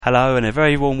Hello and a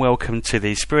very warm welcome to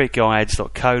the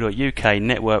spiritguides.co.uk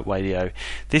network radio.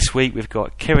 This week we've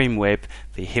got Kerin Webb,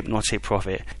 the Hypnotic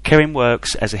Prophet. Kerin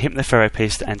works as a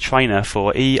hypnotherapist and trainer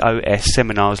for EOS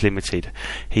Seminars Limited.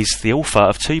 He's the author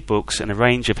of 2 books and a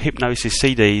range of hypnosis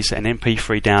CDs and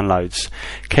MP3 downloads.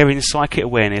 Kerin's psychic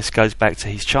awareness goes back to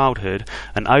his childhood,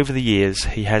 and over the years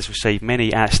he has received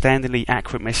many outstandingly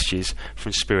accurate messages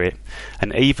from Spirit,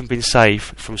 and even been saved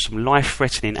from some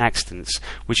life-threatening accidents,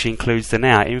 which includes the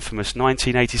now infamous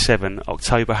 1987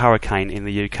 October hurricane in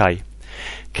the UK.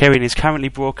 Kerin is currently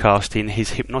broadcasting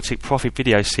his Hypnotic Prophet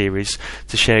video series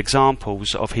to share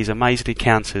examples of his amazing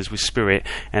encounters with Spirit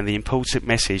and the important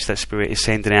message that Spirit is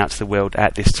sending out to the world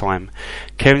at this time.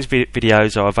 Kerin's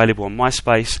videos are available on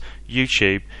MySpace,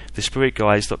 YouTube,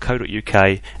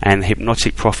 thespiritguides.co.uk and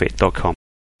hypnoticprophet.com.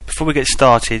 Before we get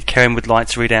started, Kerin would like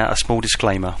to read out a small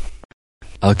disclaimer.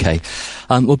 Okay.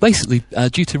 Well, basically,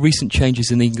 due to recent changes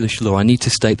in English law, I need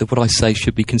to state that what I say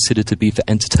should be considered to be for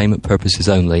entertainment purposes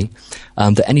only,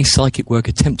 that any psychic work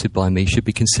attempted by me should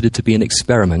be considered to be an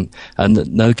experiment, and that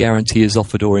no guarantee is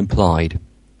offered or implied.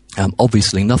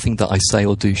 Obviously, nothing that I say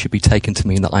or do should be taken to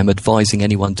mean that I'm advising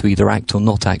anyone to either act or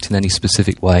not act in any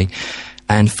specific way.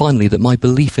 And finally, that my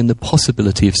belief in the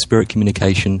possibility of spirit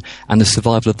communication and the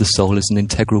survival of the soul is an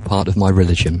integral part of my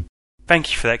religion.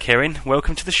 Thank you for that, Kerin.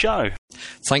 Welcome to the show.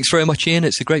 Thanks very much, Ian.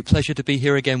 It's a great pleasure to be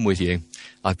here again with you.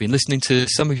 I've been listening to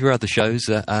some of your other shows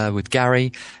with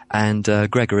Gary and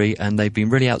Gregory, and they've been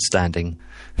really outstanding.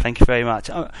 Thank you very much.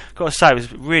 I've got to say, it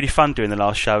was really fun doing the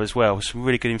last show as well. Some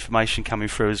really good information coming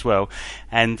through as well.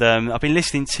 And I've been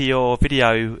listening to your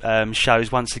video shows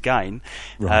once again.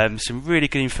 Right. Some really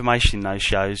good information in those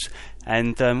shows.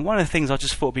 And one of the things I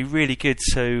just thought would be really good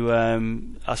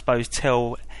to, I suppose,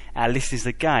 tell our listeners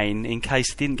again, in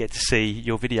case they didn't get to see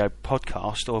your video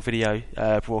podcast or video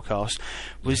broadcast,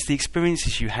 was the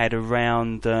experiences you had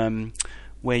around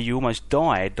where you almost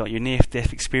died, like your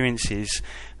near-death experiences.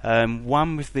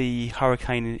 One with the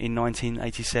hurricane in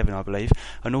 1987, I believe,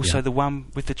 and also the one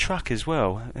with the truck as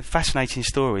well. Fascinating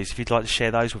stories, if you'd like to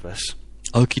share those with us.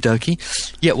 Okie dokie.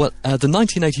 Yeah, well, the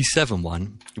 1987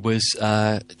 one was,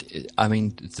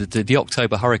 the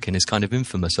October hurricane is kind of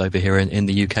infamous over here in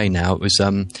the UK now. It was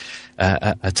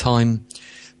a time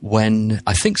when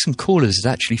I think some callers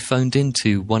had actually phoned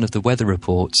into one of the weather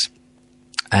reports,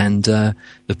 and the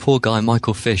poor guy,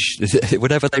 Michael Fish,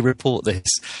 whenever they report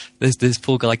this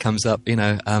poor guy comes up,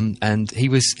 and he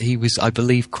was, I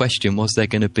believe, questioned, was there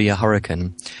going to be a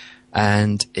hurricane?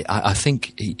 And I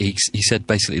think he said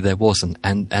basically there wasn't,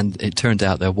 and it turned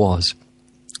out there was.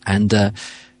 And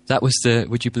that was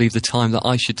would you believe, the time that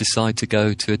I should decide to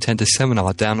go to attend a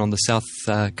seminar down on the south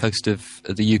coast of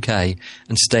the UK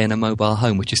and stay in a mobile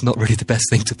home, which is not really the best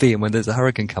thing to be in when there's a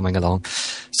hurricane coming along.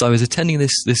 So I was attending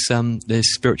this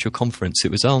spiritual conference.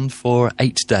 It was on for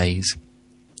 8 days,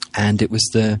 and it was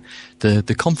the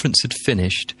conference had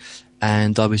finished,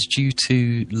 and I was due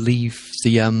to leave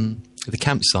the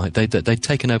campsite. They'd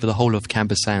taken over the whole of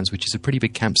Camber Sands, which is a pretty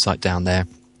big campsite down there,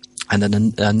 and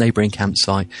then a neighbouring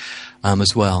campsite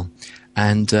as well.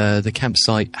 And the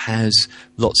campsite has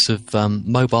lots of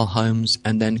mobile homes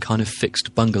and then kind of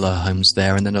fixed bungalow homes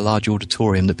there, and then a large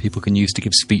auditorium that people can use to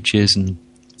give speeches and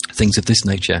things of this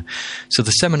nature. So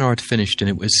the seminar had finished, and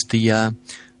it was the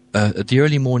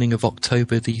early morning of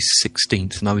October the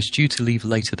 16th, and I was due to leave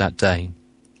later that day.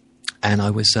 And I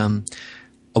was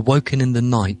awoken in the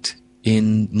night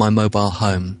in my mobile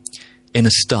home. In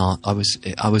a start, I was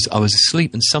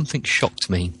asleep, and something shocked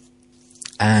me,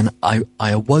 and I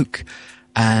awoke,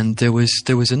 and there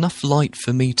was enough light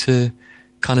for me to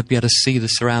kind of be able to see the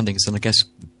surroundings. And I guess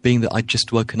being that I'd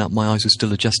just woken up, my eyes were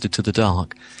still adjusted to the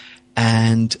dark,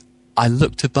 and I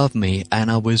looked above me,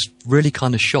 and I was really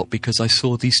kind of shocked because I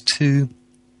saw these 2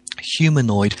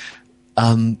 humanoid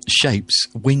shapes,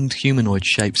 winged humanoid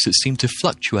shapes that seemed to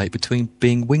fluctuate between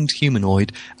being winged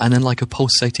humanoid and then like a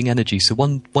pulsating energy. So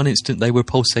one instant they were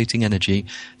pulsating energy,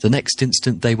 the next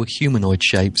instant they were humanoid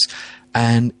shapes,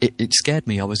 and it scared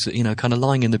me. I was, kind of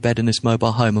lying in the bed in this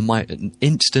mobile home, and my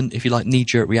instant, if you like,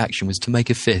 knee-jerk reaction was to make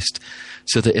a fist,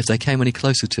 so that if they came any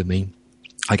closer to me,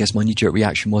 I guess my knee-jerk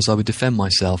reaction was I would defend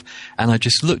myself. And I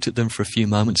just looked at them for a few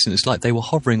moments, and it's like they were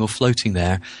hovering or floating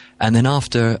there. And then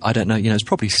after, I don't know, it's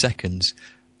probably seconds,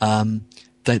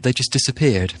 they just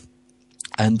disappeared.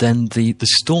 And then the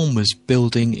storm was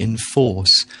building in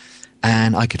force,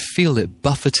 and I could feel it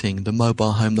buffeting the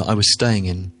mobile home that I was staying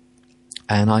in.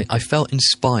 And I felt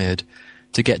inspired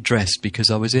to get dressed, because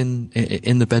I was in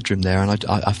the bedroom there, and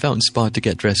I felt inspired to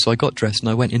get dressed. So I got dressed and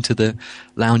I went into the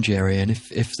lounge area. And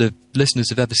if the listeners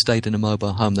have ever stayed in a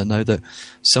mobile home, they know that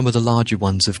some of the larger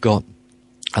ones have got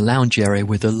a lounge area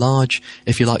with a large,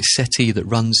 if you like, settee that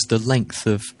runs the length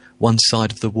of one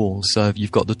side of the wall. So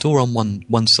you've got the door on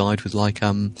one side with like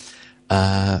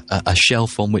a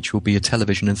shelf on which will be a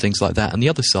television and things like that, and the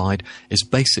other side is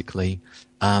basically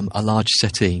a large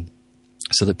settee,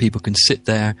 so that people can sit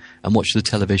there and watch the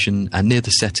television, and near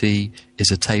the settee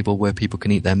is a table where people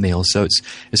can eat their meals. So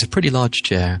it's a pretty large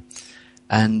chair,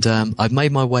 and I've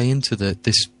made my way into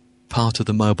this part of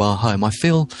the mobile home. I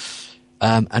feel,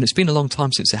 and it's been a long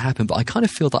time since it happened, but I kind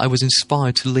of feel that I was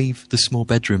inspired to leave the small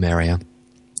bedroom area,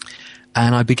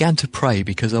 and I began to pray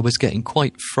because I was getting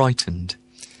quite frightened,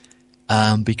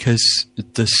 because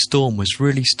the storm was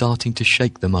really starting to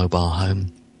shake the mobile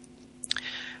home.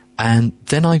 And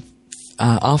then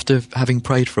after having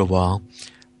prayed for a while,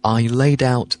 I laid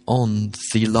out on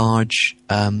the large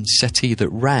settee that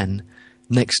ran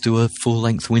next to a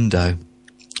full-length window.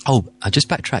 Oh, I just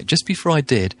backtracked. Just before I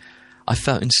did, I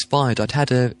felt inspired. I'd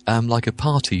had a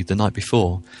party the night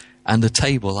before, and the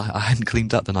table, I hadn't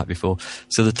cleaned up the night before,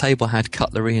 so the table had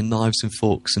cutlery and knives and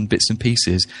forks and bits and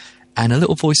pieces, and a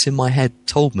little voice in my head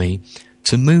told me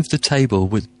to move the table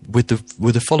with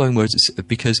the following words,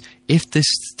 because if this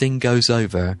thing goes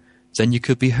over, then you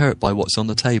could be hurt by what's on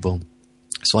the table.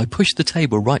 So I pushed the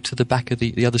table right to the back of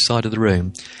the other side of the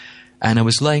room, and I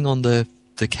was laying on the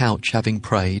couch having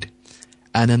prayed,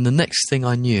 and then the next thing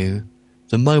I knew,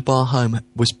 the mobile home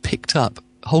was picked up,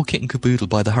 whole kit and caboodle,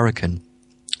 by the hurricane,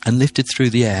 and lifted through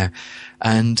the air,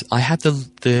 and I had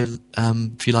the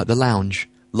if you like, the lounge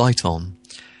light on,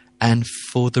 and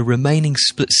for the remaining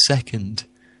split second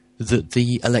that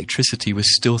the electricity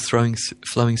was still flowing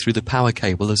through the power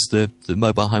cable as the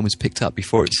mobile home was picked up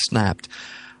before it snapped.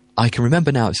 I can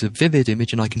remember now, it's a vivid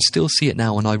image, and I can still see it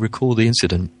now when I recall the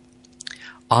incident.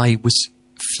 I was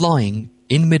flying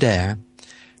in midair,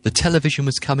 the television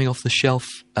was coming off the shelf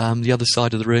the other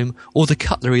side of the room, all the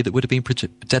cutlery that would have been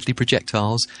deadly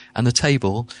projectiles and the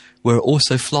table were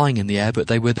also flying in the air, but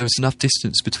there was enough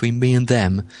distance between me and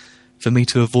them for me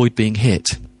to avoid being hit.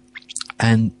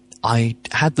 And I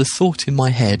had the thought in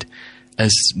my head,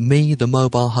 as me, the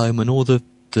mobile home, and all the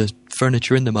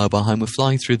furniture in the mobile home were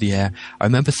flying through the air, I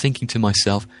remember thinking to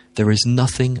myself, there is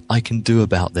nothing I can do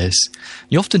about this.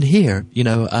 You often hear,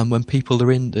 when people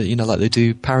are in, like they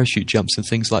do parachute jumps and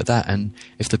things like that, and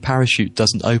if the parachute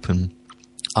doesn't open,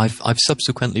 I've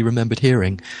subsequently remembered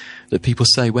hearing that people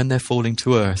say when they're falling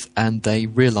to earth and they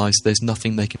realise there's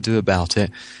nothing they can do about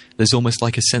it, there's almost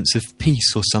like a sense of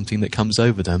peace or something that comes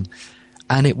over them.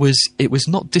 And it was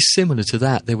not dissimilar to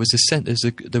that. There was a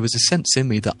sense in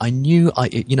me that I knew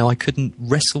I couldn't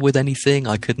wrestle with anything.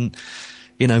 I couldn't,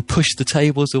 push the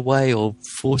tables away or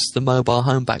force the mobile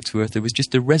home back to earth. There was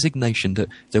just a resignation that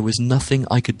there was nothing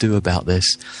I could do about this.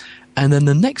 And then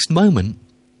the next moment,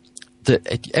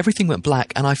 that everything went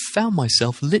black, and I found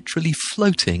myself literally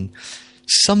floating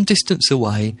some distance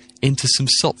away into some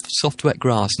soft wet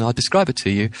grass. Now, I'll describe it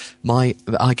to you. My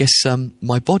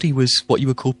body was what you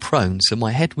would call prone, so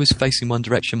my head was facing one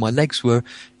direction, my legs were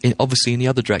obviously in the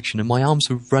other direction, and my arms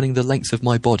were running the length of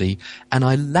my body, and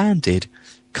I landed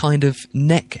kind of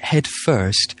neck head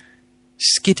first,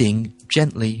 skidding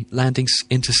gently, landing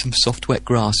into some soft wet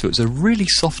grass. So it was a really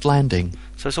soft landing.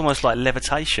 So it's almost like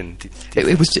levitation.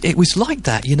 It was like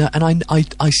that, and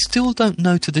I still don't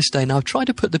know to this day. Now, I've tried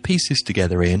to put the pieces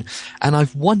together, Ian, and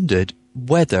I've wondered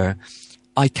whether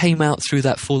I came out through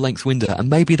that full-length window, and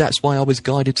maybe that's why I was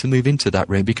guided to move into that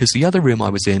room, because the other room I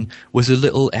was in was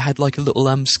it had like a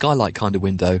little skylight kind of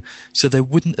window, so there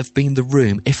wouldn't have been the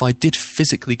room, if I did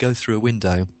physically go through a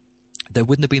window, there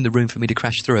wouldn't have been the room for me to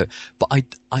crash through it. But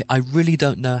I really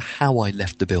don't know how I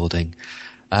left the building.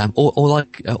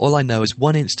 All I know is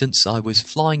one instance I was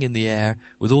flying in the air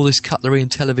with all this cutlery and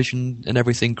television and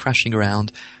everything crashing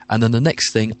around, and then the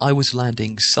next thing I was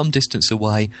landing some distance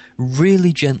away,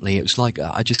 really gently. It was like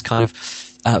I just kind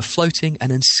of floating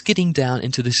and then skidding down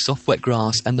into this soft wet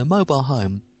grass, and the mobile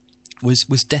home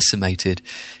was decimated.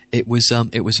 It was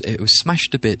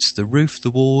smashed to bits. The roof,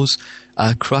 the walls,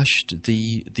 crushed.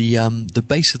 The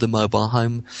base of the mobile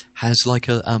home has like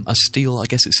a steel. I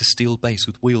guess it's a steel base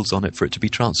with wheels on it for it to be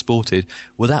transported.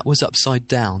 Well, that was upside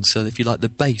down. So if you like, the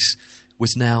base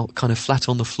was now kind of flat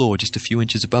on the floor, just a few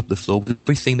inches above the floor. With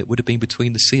everything that would have been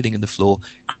between the ceiling and the floor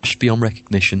crushed beyond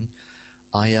recognition.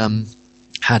 I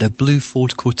had a blue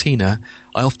Ford Cortina.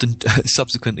 I often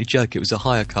subsequently joke it was a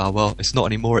hire car. Well, it's not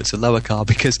anymore, it's a lower car,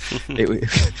 because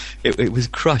it was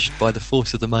crushed by the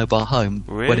force of the mobile home.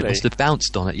 Really? When it must have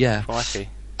bounced on it, yeah. Crikey.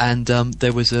 And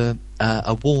there was a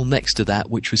wall next to that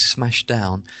which was smashed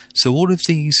down. So all of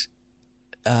these,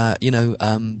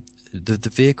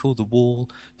 the vehicle, the wall,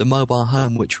 the mobile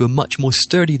home, which were much more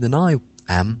sturdy than I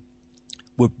am,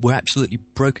 were absolutely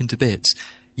broken to bits.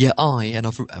 Yet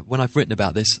when I've written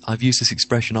about this, I've used this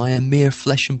expression, I am mere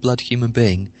flesh and blood human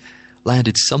being,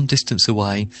 landed some distance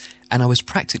away, and I was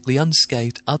practically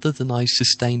unscathed other than I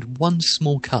sustained one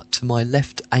small cut to my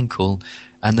left ankle,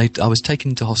 and I was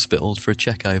taken to hospital for a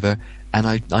check-over,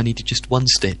 and I needed just one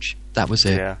stitch. That was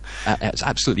it. Yeah. It's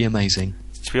absolutely amazing.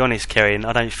 To be honest, Kerin,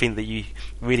 I don't think that you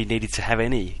really needed to have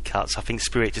any cuts. I think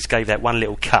Spirit just gave that one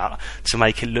little cut to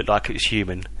make it look like it was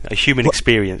human, a human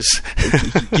experience.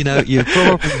 You're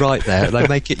probably right there. They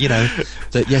make it,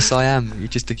 that yes, I am. You're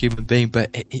just a human being.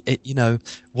 But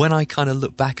when I kind of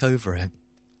look back over it,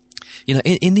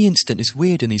 in the instant, it's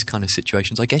weird in these kind of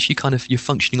situations. I guess you're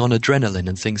functioning on adrenaline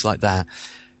and things like that.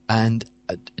 And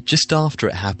just after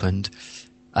it happened,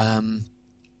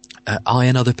 I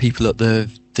and other people at the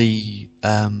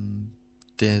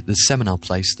seminar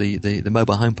place, the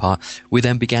mobile home park, we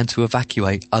then began to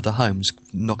evacuate other homes,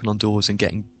 knocking on doors and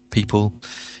getting people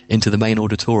into the main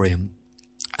auditorium.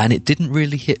 And it didn't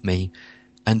really hit me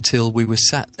until we were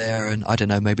sat there, and I don't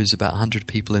know, maybe there's about 100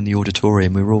 people in the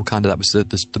auditorium. We were all that was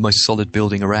the most solid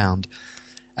building around,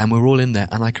 and we were all in there.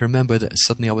 And I can remember that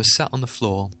suddenly I was sat on the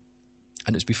floor,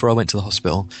 and it was before I went to the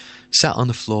hospital, sat on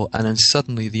the floor, and then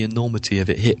suddenly the enormity of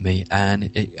it hit me,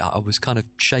 and I was kind of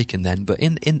shaken then. But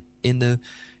in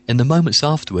the moments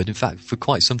afterward, in fact, for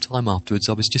quite some time afterwards,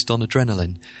 I was just on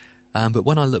adrenaline. But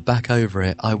when I look back over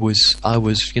it, I was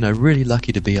really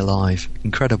lucky to be alive.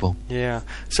 Incredible. Yeah.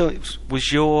 So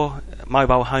was your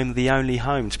mobile home the only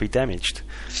home to be damaged?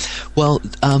 Well,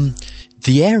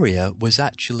 the area was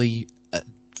actually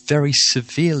very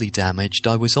severely damaged.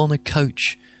 I was on a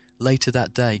coach later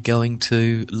that day going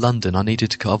to London. I needed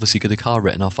to obviously get the car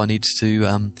written off. I managed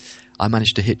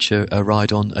to hitch a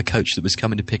ride on a coach that was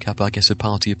coming to pick up, I guess, a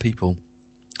party of people.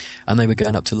 And they were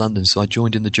going up to London, so I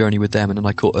joined in the journey with them, and then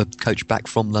I caught a coach back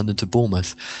from London to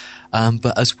Bournemouth.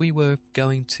 But as we were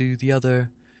going to the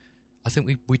other, I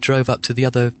think we drove up to the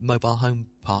other mobile home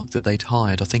park that they'd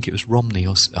hired. I think it was Romney,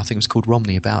 or I think it was called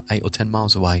Romney, about 8 or 10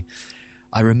 miles away.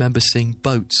 I remember seeing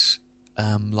boats,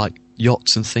 like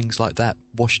yachts and things like that,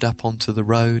 washed up onto the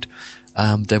road.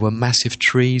 There were massive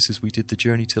trees as we did the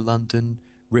journey to London,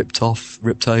 ripped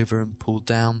over and pulled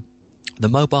down. The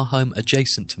mobile home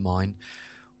adjacent to mine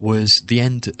was the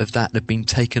end of that had been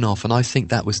taken off, and I think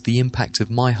that was the impact of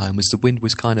my home, as the wind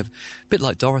was kind of a bit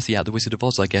like Dorothy out the Wizard of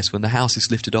Oz, I guess. When the house is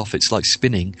lifted off, it's like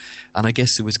spinning, and I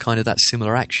guess there was kind of that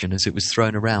similar action as it was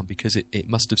thrown around, because it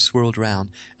must have swirled around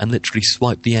and literally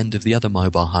swiped the end of the other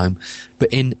mobile home.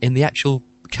 But in the actual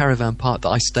caravan park that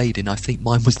I stayed in, I think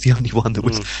mine was the only one that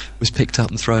was picked up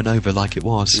and thrown over like it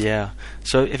was. Yeah.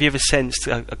 So have you ever sensed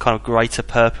a kind of greater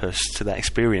purpose to that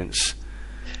experience?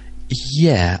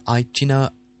 Yeah, I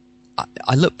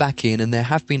look back in, and there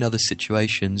have been other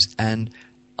situations, and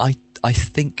I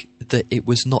think that it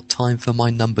was not time for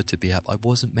my number to be up. I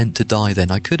wasn't meant to die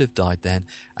then. I could have died then,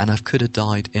 and I could have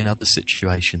died in other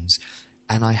situations,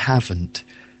 and I haven't.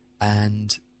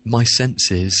 And my sense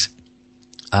is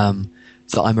that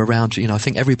I'm around, I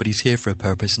think everybody's here for a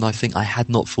purpose, and I think I had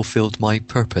not fulfilled my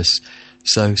purpose.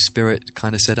 So Spirit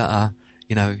kind of said,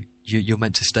 you're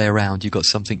meant to stay around, you've got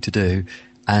something to do,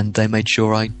 and they made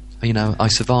sure I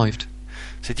survived.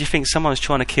 So do you think someone's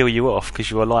trying to kill you off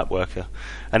because you're a light worker,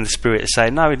 and the Spirit is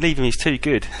saying, no, leave him, he's too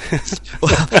good?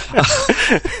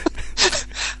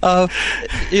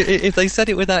 If they said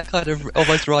it with that kind of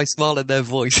almost wry smile in their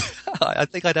voice, I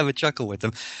think I'd have a chuckle with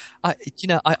them. I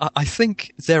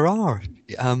think there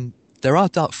are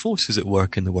dark forces at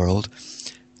work in the world,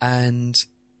 and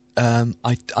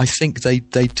I think they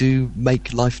do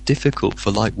make life difficult for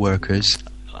light workers.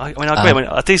 I agree.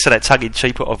 I do say that tongue in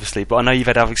cheek, obviously, but I know you've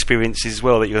had other experiences as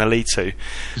well that you're going to lead to.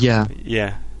 Yeah.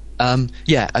 Yeah. I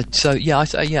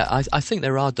think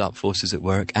there are dark forces at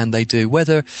work, and they do.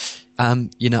 Whether,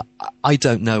 I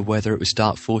don't know whether it was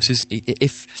dark forces.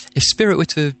 If Spirit were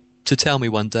to tell me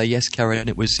one day, yes, Kerin,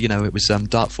 it was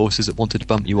dark forces that wanted to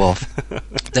bump you off,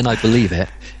 then I believe it.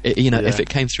 If it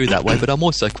came through that way. But I'm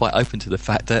also quite open to the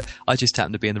fact that I just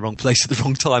happened to be in the wrong place at the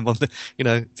wrong time on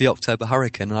the October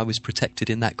hurricane, and I was protected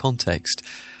in that context.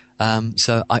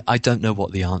 So I don't know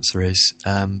what the answer is,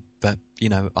 but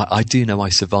I do know I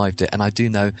survived it, and I do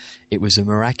know it was a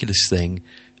miraculous thing.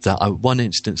 That one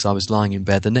instance I was lying in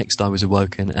bed, the next I was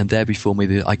awoken, and there before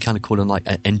me, I kind of call them like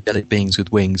angelic beings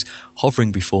with wings,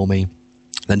 hovering before me.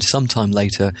 Then sometime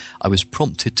later, I was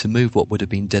prompted to move what would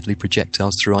have been deadly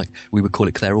projectiles through, we would call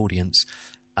it clairaudience,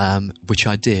 which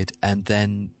I did, and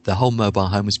then the whole mobile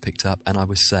home was picked up, and I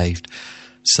was saved.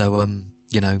 So,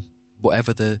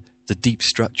 whatever the deep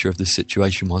structure of the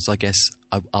situation was, I guess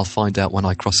I'll find out when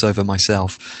I cross over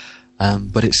myself.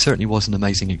 But it certainly was an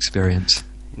amazing experience.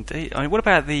 Indeed. I mean, what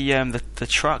about the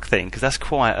truck thing? Because that's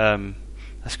quite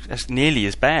that's nearly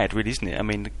as bad, really, isn't it? I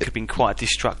mean, it could have been quite a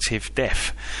destructive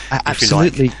death. Absolutely.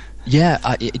 If you like. Yeah,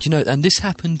 and this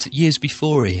happened years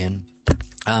before, Ian.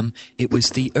 It was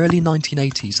the early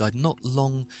 1980s. I'd not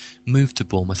long moved to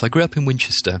Bournemouth. I grew up in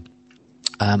Winchester,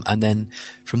 and then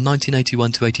from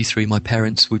 1981 to 83, my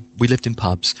parents, we lived in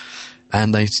pubs,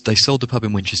 and they sold the pub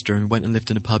in Winchester and went and lived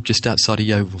in a pub just outside of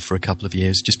Yeovil for a couple of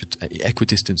years, just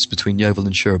equidistance between Yeovil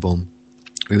and Sherborne.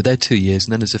 We were there 2 years,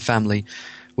 and then as a family,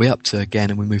 we upped again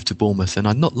and we moved to Bournemouth, and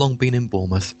I'd not long been in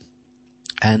Bournemouth,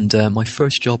 and my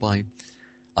first job I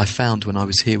found when I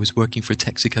was here was working for a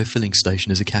Texaco filling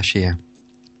station as a cashier.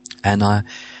 And I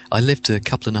lived a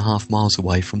couple and a half miles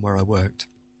away from where I worked.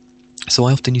 So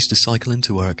I often used to cycle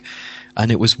into work.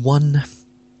 And it was one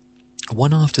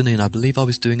afternoon, I believe I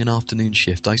was doing an afternoon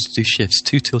shift. I used to do shifts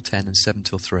 2 till 10 and 7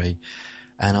 till 3.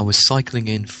 And I was cycling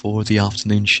in for the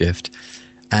afternoon shift.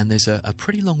 And there's a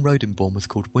pretty long road in Bournemouth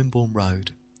called Wimborne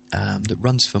Road that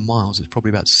runs for miles. It's probably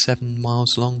about 7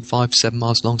 miles long, 7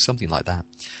 miles long, something like that.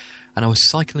 And I was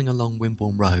cycling along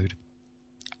Wimborne Road,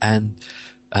 and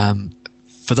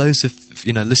for those of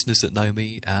listeners that know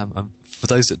me, for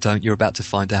those that don't, you're about to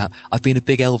find out. I've been a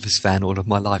big Elvis fan all of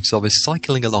my life, so I was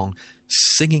cycling along,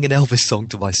 singing an Elvis song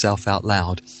to myself out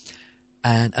loud.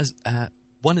 And as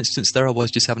one instance, there I was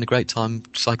just having a great time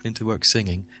cycling to work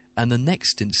singing, and the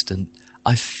next instant,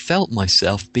 I felt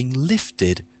myself being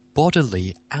lifted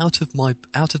bodily out of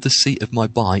the seat of my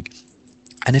bike,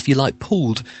 and if you like,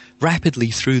 pulled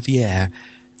rapidly through the air,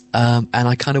 and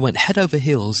I kind of went head over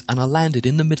heels, and I landed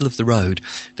in the middle of the road.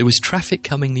 There was traffic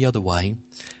coming the other way,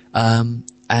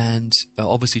 and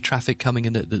obviously traffic coming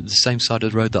in at the same side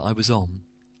of the road that I was on.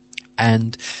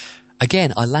 And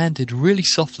again, I landed really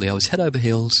softly. I was head over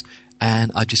heels,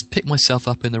 and I just picked myself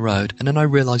up in the road, and then I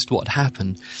realised what had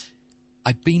happened.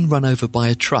 I'd been run over by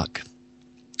a truck,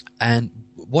 and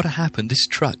what had happened, this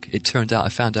truck, it turned out, I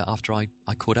found out after I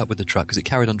caught up with the truck, because it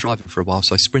carried on driving for a while,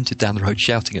 so I sprinted down the road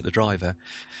shouting at the driver.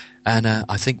 And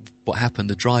I think what happened,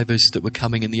 the drivers that were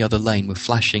coming in the other lane were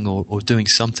flashing or doing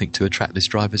something to attract this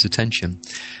driver's attention.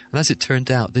 And as it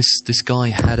turned out, this guy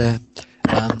had I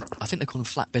think they call them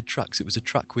flatbed trucks. It was a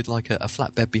truck with like a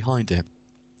flatbed behind it.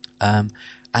 And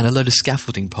a load of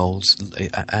scaffolding poles,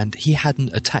 and he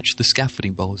hadn't attached the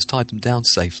scaffolding poles, tied them down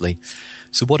safely.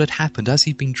 So what had happened, as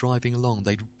he'd been driving along,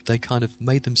 they kind of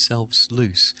made themselves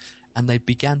loose, and they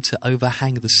began to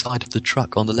overhang the side of the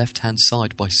truck on the left-hand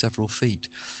side by several feet.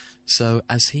 So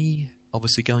as he,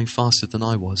 obviously going faster than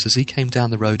I was, as he came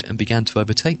down the road and began to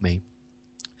overtake me,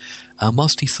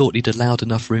 whilst he thought he'd allowed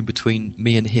enough room between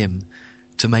me and him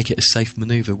to make it a safe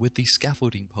manoeuvre, with these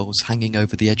scaffolding poles hanging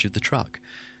over the edge of the truck.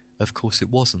 Of course, it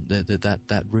wasn't.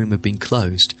 That room had been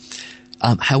closed.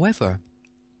 However,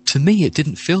 to me, it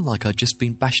didn't feel like I'd just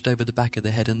been bashed over the back of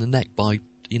the head and the neck by,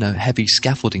 heavy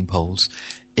scaffolding poles.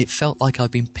 It felt like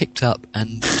I'd been picked up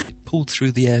and pulled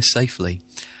through the air safely.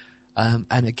 And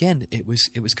again, it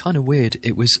was kind of weird.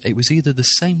 It was either the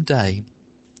same day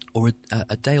or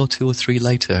a day or two or three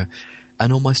later,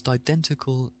 an almost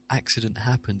identical accident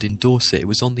happened in Dorset. It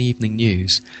was on the evening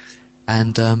news.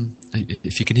 And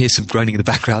if you can hear some groaning in the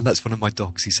background, that's one of my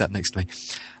dogs. He sat next to me.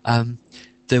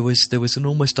 There was an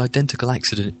almost identical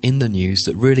accident in the news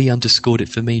that really underscored it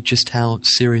for me just how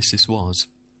serious this was.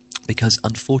 Because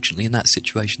unfortunately, in that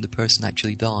situation, the person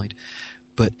actually died.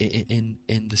 But in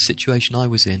the situation I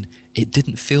was in, it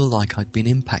didn't feel like I'd been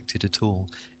impacted at all.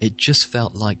 It just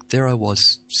felt like there I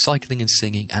was, cycling and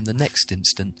singing, and the next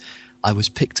instant, I was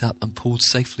picked up and pulled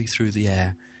safely through the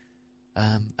air.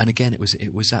 And again,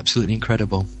 it was absolutely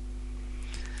incredible.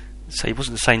 So he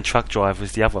wasn't the same truck driver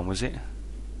as the other one, was it?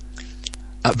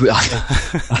 I don't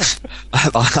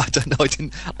know. I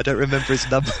don't remember his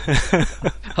number.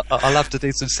 I'll have to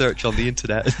do some search on the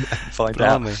internet and find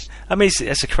out. I mean,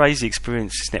 it's a crazy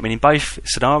experience, isn't it? I mean, in both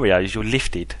scenarios, you're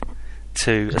lifted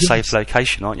to a safe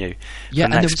location, aren't you? Yeah,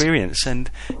 from that experience,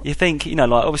 and you think,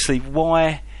 obviously,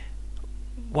 why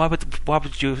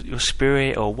would your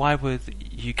spirit, or why would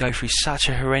you go through such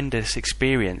a horrendous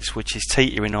experience, which is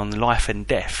teetering on life and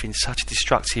death in such a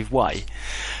destructive way,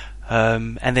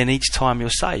 and then each time you're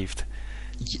saved?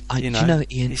 Ian,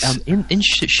 in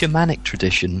shamanic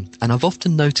tradition, and I've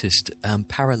often noticed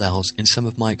parallels in some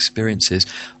of my experiences.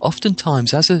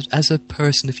 Oftentimes, as a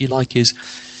person, if you like, is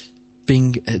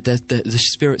being the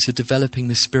spirits are developing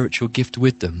the spiritual gift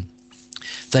with them,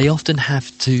 they often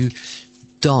have to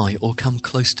die or come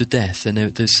close to death. And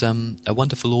there's a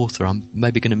wonderful author, I'm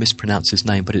maybe going to mispronounce his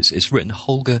name, but it's written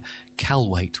Holger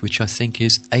Kalwaite, which I think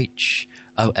is HOLGER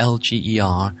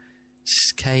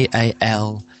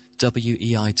KALWAITE,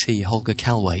 WEIT, Holger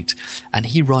Kalwait, and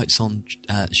he writes on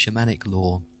shamanic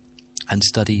lore and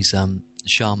studies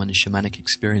shaman and shamanic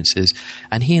experiences.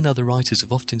 And he and other writers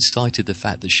have often cited the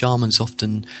fact that shamans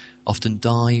often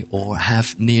die or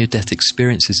have near-death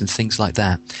experiences and things like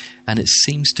that. And it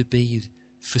seems to be,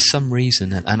 for some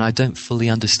reason, and I don't fully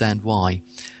understand why,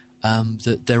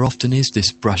 that there often is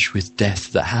this brush with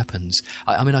death that happens.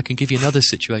 I mean, I can give you another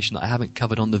situation that I haven't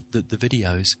covered on the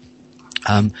videos.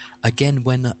 Again,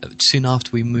 when soon after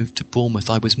we moved to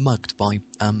Bournemouth, I was mugged by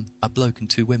a bloke and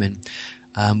two women.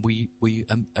 We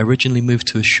originally moved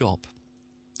to a shop,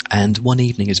 and one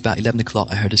evening, it was about 11 o'clock,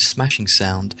 I heard a smashing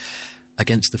sound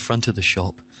against the front of the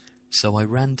shop. So I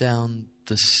ran down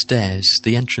the stairs.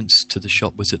 The entrance to the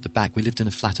shop was at the back. We lived in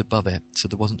a flat above it, so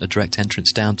there wasn't a direct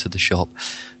entrance down to the shop.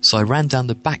 So I ran down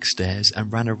the back stairs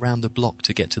and ran around the block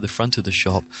to get to the front of the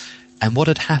shop. And what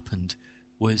had happened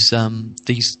was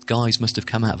these guys must have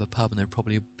come out of a pub, and they were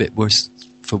probably a bit worse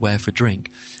for wear for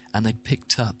drink, and they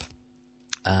picked up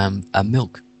a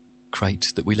milk crate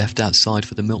that we left outside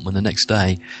for the milkman the next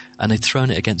day, and they'd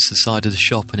thrown it against the side of the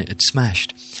shop, and it had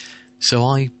smashed. So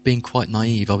I, being quite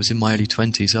naive, I was in my early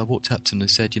 20s, I walked up to them and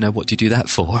said, what do you do that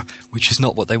for? Which is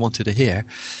not what they wanted to hear.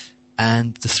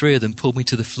 And the three of them pulled me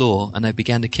to the floor, and they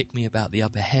began to kick me about the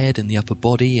upper head and the upper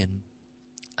body. And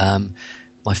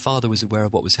my father was aware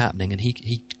of what was happening, and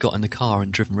he got in the car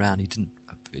and driven around. He didn't,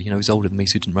 he was older than me,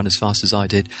 so he didn't run as fast as I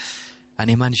did.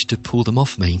 And he managed to pull them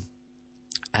off me.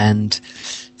 And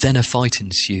then a fight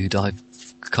ensued. I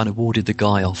kind of warded the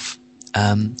guy off.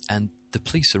 And the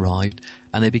police arrived,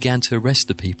 and they began to arrest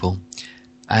the people.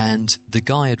 And the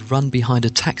guy had run behind a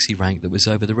taxi rank that was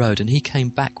over the road, and he came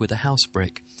back with a house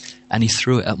brick, and he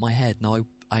threw it at my head. Now,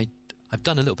 I've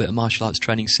done a little bit of martial arts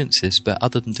training since this, but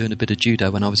other than doing a bit of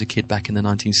judo when I was a kid back in the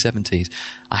 1970s,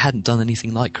 I hadn't done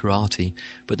anything like karate.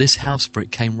 But this house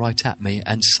brick came right at me,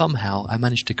 and somehow I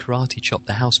managed to karate chop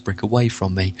the house brick away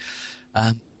from me.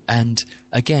 And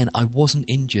again, I wasn't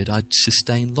injured. I'd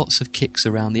sustained lots of kicks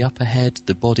around the upper head,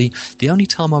 the body. The only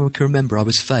time I can remember I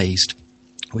was phased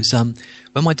was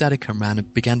when my dad had come round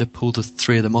and began to pull the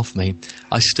three of them off me.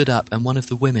 I stood up, and one of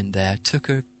the women there took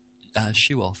her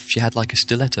shoe off. She had like a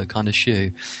stiletto kind of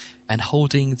shoe, and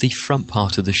holding the front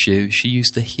part of the shoe, she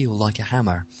used the heel like a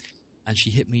hammer, and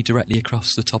she hit me directly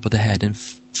across the top of the head. And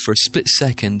for a split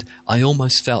second, I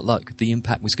almost felt like the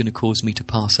impact was going to cause me to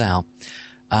pass out.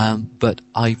 But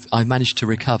I managed to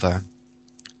recover,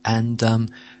 and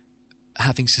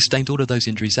having sustained all of those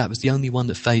injuries, that was the only one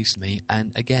that fazed me.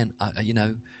 And again,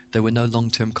 there were no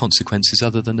long-term consequences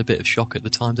other than a bit of shock at the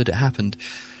time that it happened.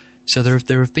 So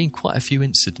there have been quite a few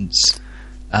incidents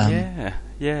like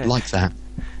that.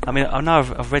 I mean, I know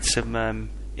I've read some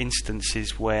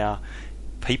instances where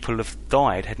people have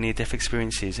died, had near-death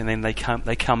experiences, and then they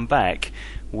come back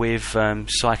with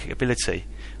psychic ability.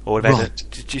 Or right.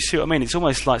 Do you see what I mean? It's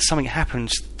almost like something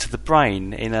happens to the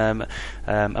brain in a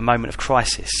moment of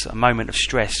crisis, a moment of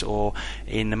stress, or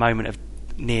in a moment of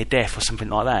near death, or something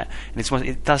like that. And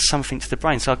it does something to the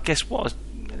brain. So I guess what I was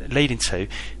leading to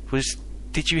was,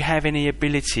 did you have any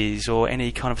abilities or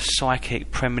any kind of psychic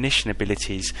premonition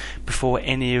abilities before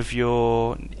any of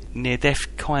your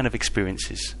near-death kind of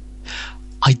experiences?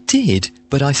 I did,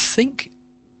 but I think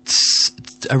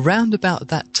around about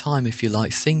that time, if you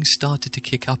like, things started to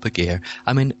kick up a gear.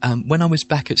 I mean, when I was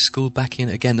back at school back in,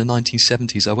 again, the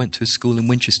 1970s, I went to a school in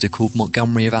Winchester called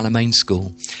Montgomery of Alamein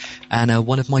School. And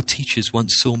one of my teachers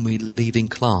once saw me leaving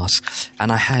class,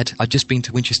 and I'd just been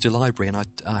to Winchester Library, and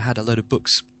I had a load of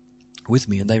books with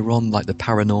me, and they were on like the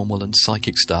paranormal and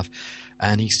psychic stuff.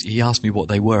 And he asked me what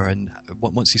they were, and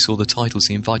once he saw the titles,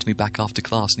 he invited me back after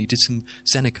class, and he did some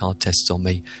Xenocard tests on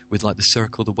me with like the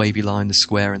circle, the wavy line, the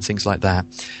square, and things like that.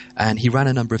 And he ran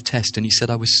a number of tests, and he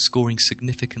said I was scoring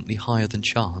significantly higher than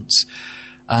chance.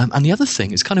 And the other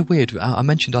thing, it's kind of weird. I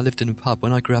mentioned I lived in a pub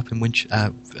when I grew up in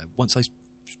once I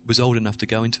was old enough to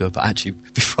go into a pub. Actually,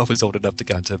 before I was old enough to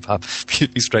go into a pub, to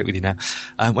be straight with you now.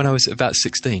 When I was about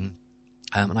 16,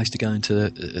 and I used to go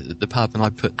into the pub, and I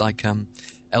put like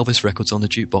Elvis records on the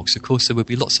jukebox. Of course, there would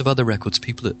be lots of other records.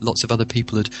 Lots of other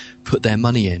people had put their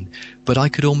money in, but I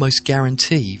could almost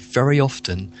guarantee very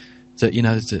often that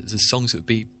the songs that would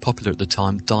be popular at the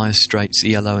time, Dire Straits,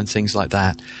 ELO, and things like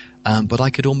that. But I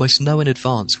could almost know in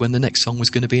advance when the next song was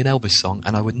going to be an Elvis song,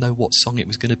 and I would know what song it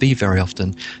was going to be very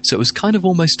often. So it was kind of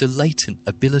almost a latent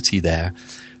ability there.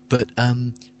 But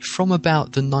from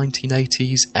about the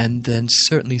 1980s, and then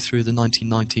certainly through the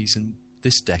 1990s and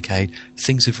this decade,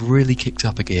 things have really kicked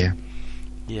up a gear.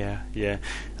 Yeah.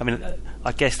 I mean,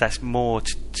 I guess that's more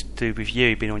to do with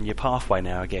you being on your pathway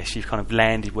now. I guess you've kind of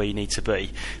landed where you need to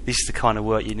be. This is the kind of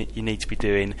work you need to be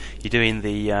doing. You're doing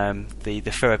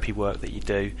the therapy work that you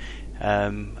do,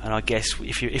 and I guess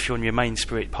if you're on your main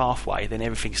spirit pathway, then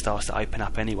everything starts to open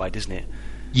up anyway, doesn't it?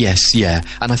 Yes, yeah,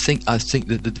 and I think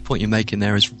that the point you're making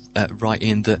there is right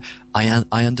in that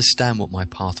I understand what my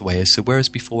pathway is. So whereas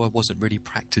before I wasn't really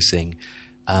practicing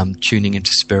tuning into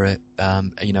spirit,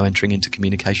 entering into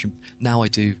communication, now I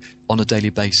do on a daily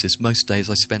basis. Most days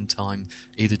I spend time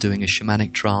either doing a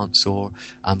shamanic trance or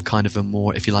kind of a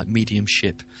more, if you like,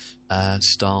 mediumship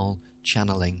style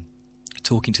channeling,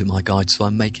 talking to my guides, so I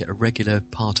make it a regular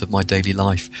part of my daily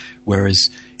life. Whereas,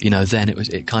 then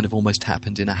it kind of almost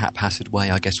happened in a haphazard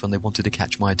way, I guess, when they wanted to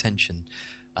catch my attention.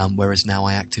 Whereas now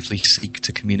I actively seek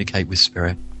to communicate with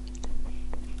spirit.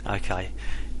 Okay.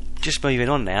 Just moving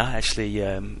on now, actually,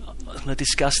 I'm going to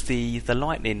discuss the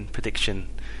lightning prediction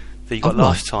that you got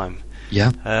last time.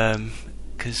 Yeah.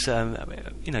 Because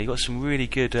you got some really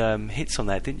good hits on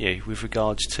that, didn't you? With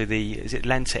regards to is it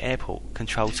Atlanta Airport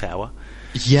control tower?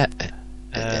 Yeah.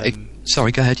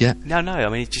 Sorry, go ahead. Yeah. No. I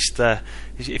mean, just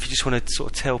if you just want to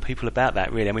sort of tell people about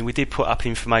that, really. I mean, we did put up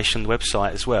information on the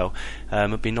website as well.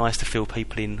 It'd be nice to fill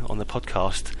people in on the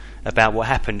podcast about what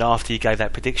happened after you gave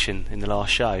that prediction in the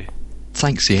last show.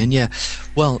 Thanks, Ian. Yeah.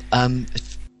 Well,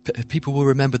 people will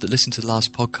remember that listen to the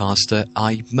last podcast.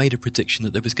 I made a prediction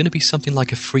that there was going to be something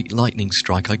like a freak lightning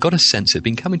strike. I got a sense it had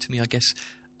been coming to me, I guess,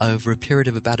 over a period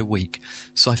of about a week.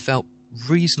 So I felt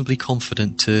reasonably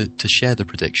confident to share the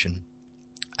prediction.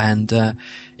 And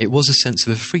it was a sense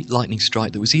of a freak lightning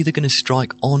strike that was either going to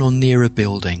strike on or near a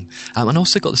building. And I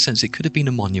also got the sense it could have been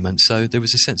a monument. So there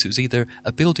was a sense it was either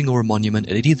a building or a monument.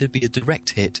 It'd either be a direct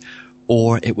hit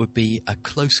or it would be a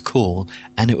close call,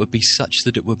 and it would be such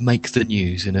that it would make the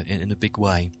news in a big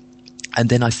way. And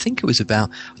then I think it was about,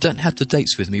 I don't have the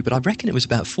dates with me, but I reckon it was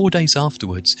about 4 days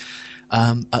afterwards,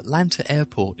 Atlanta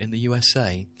Airport in the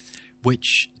USA,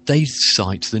 which they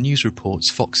cite, the news reports,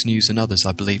 Fox News and others,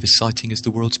 I believe, is citing as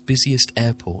the world's busiest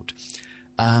airport.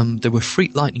 There were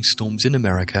freak lightning storms in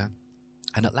America,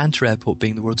 and Atlanta Airport,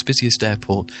 being the world's busiest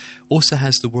airport, also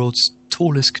has the world's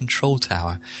tallest control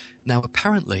tower. Now,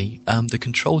 apparently, the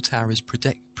control tower is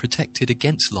protected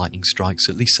against lightning strikes,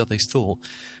 at least so they thought.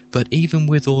 But even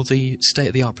with all the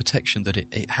state-of-the-art protection that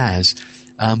it has,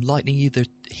 lightning either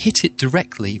hit it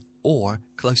directly or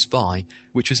close by,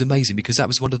 which was amazing because that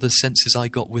was one of the senses I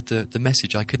got with the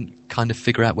message. I couldn't kind of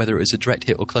figure out whether it was a direct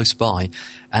hit or close by.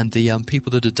 And the people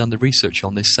that had done the research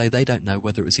on this say they don't know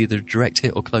whether it was either a direct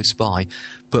hit or close by.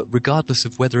 But regardless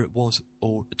of whether it was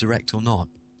or direct or not,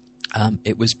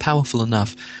 it was powerful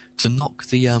enough to knock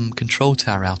the control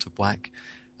tower out of whack,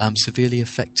 severely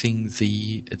affecting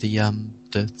the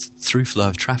through flow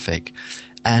of traffic.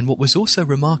 And what was also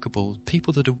remarkable,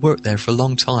 people that have worked there for a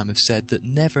long time have said that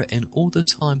never in all the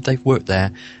time they've worked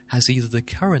there has either the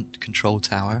current control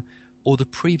tower or the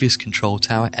previous control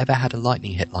tower ever had a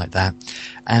lightning hit like that.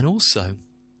 And also,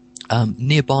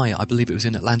 nearby, I believe it was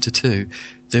in Atlanta too,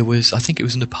 there was, I think it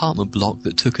was an apartment block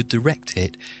that took a direct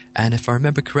hit. And if I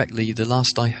remember correctly, the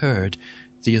last I heard,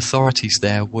 the authorities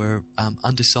there were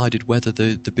undecided whether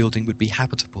the building would be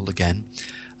habitable again.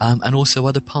 And also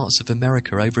other parts of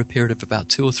America, over a period of about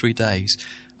 2 or 3 days,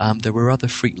 there were other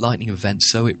freak lightning events.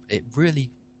 So it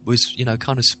really was,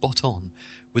 kind of spot on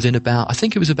within about, I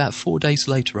think it was about 4 days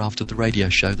later after the radio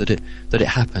show that it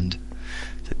happened.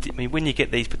 So, I mean, when you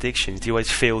get these predictions, do you always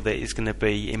feel that it's going to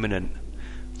be imminent?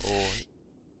 Or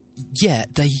yeah,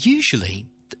 they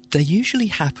usually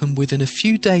happen within a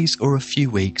few days or a few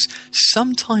weeks.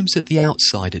 Sometimes at the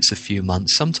outside it's a few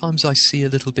months. Sometimes I see a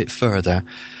little bit further.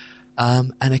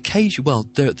 And occasionally, well,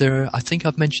 there are, I think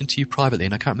I've mentioned to you privately,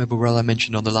 and I can't remember whether I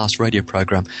mentioned on the last radio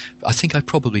program, but I think I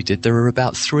probably did. There are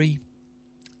about 3,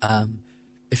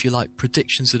 if you like,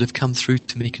 predictions that have come through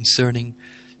to me concerning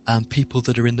people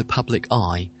that are in the public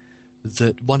eye.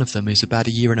 That one of them is about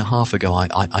 1.5 years ago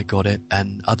I got it,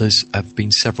 and others have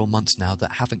been several months now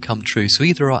that haven't come true. So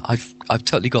either I've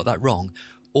totally got that wrong,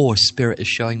 or Spirit is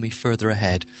showing me further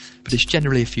ahead. But it's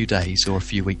generally a few days or a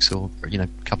few weeks or a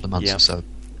couple of months or so.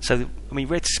 So, I mean,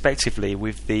 retrospectively,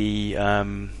 with the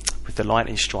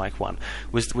lightning strike one,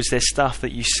 was there stuff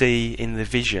that you see in the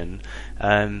vision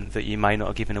that you may not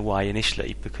have given away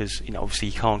initially? Because obviously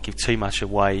you can't give too much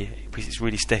away because it's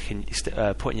really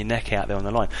putting your neck out there on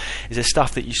the line. Is there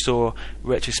stuff that you saw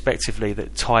retrospectively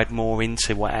that tied more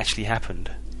into what actually happened?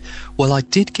 Well, I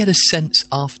did get a sense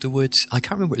afterwards. I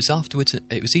can't remember. It was afterwards.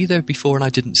 It was either before and I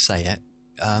didn't say it,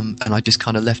 and I just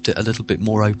kind of left it a little bit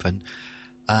more open.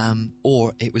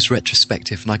 or it was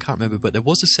retrospective, and I can't remember, but there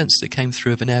was a sense that came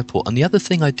through of an airport. And the other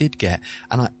thing I did get,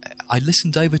 and I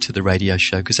listened over to the radio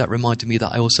show because that reminded me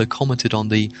that I also commented on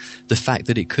the fact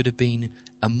that it could have been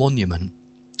a monument.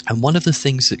 And one of the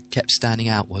things that kept standing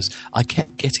out was I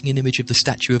kept getting an image of the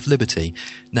Statue of Liberty.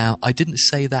 Now, I didn't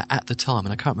say that at the time,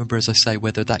 and I can't remember, as I say,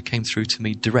 whether that came through to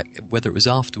me whether it was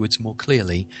afterwards more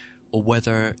clearly, or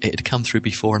whether it had come through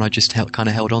before and I just kind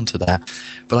of held on to that.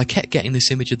 But I kept getting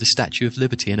this image of the Statue of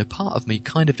Liberty, and a part of me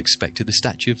kind of expected the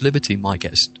Statue of Liberty might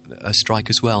get a strike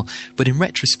as well. But in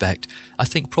retrospect, I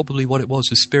think probably what it was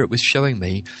Spirit was showing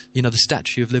me, the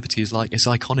Statue of Liberty is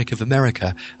iconic of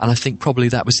America, and I think probably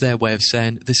that was their way of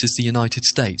saying this is the United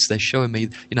States. They're showing me,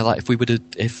 like if we would have,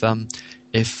 if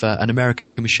an American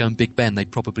was shown Big Ben,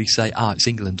 they'd probably say, it's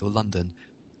England or London.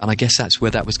 And I guess that's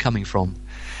where that was coming from.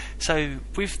 So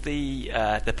with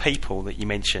the people that you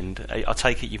mentioned, I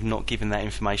take it you've not given that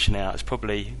information out.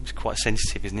 It's quite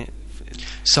sensitive, isn't it?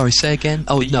 Sorry, say again?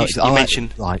 Oh, no. You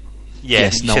mentioned... Right. Yeah,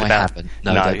 yes, no, I haven't.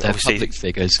 No, they're public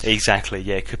figures. Exactly,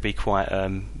 yeah. It could be quite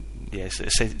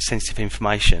sensitive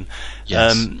information.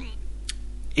 Yes.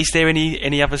 Is there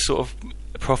any other sort of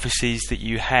prophecies that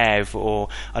you have? Or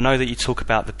I know that you talk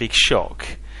about the Big Shock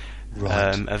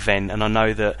event, and I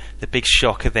know that the Big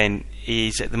Shock event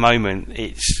is, at the moment,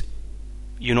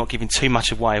 you're not giving too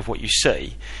much away of what you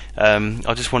see.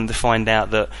 I just wanted to find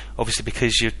out that, obviously,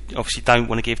 because you obviously don't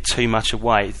want to give too much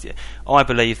away, I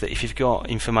believe that if you've got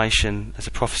information as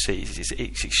a prophecy,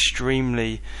 it's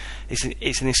extremely, it's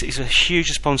a huge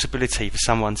responsibility for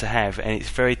someone to have, and it's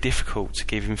very difficult to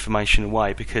give information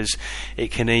away because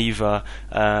it can either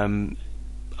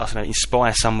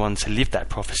inspire someone to live that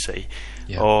prophecy,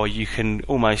 or you can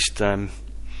almost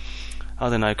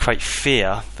create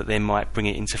fear that they might bring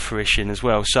it into fruition as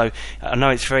well. So I know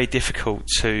it's very difficult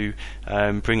to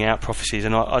bring out prophecies,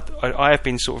 and I have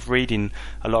been sort of reading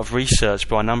a lot of research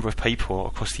by a number of people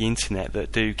across the internet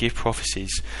that do give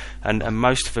prophecies, and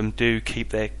most of them do keep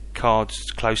their cards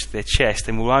close to their chest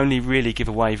and will only really give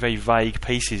away very vague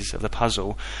pieces of the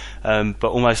puzzle, but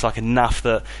almost like enough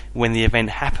that when the event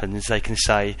happens they can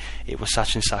say it was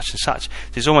such and such and such. So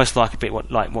it's almost like a bit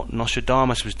like what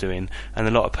Nostradamus was doing, and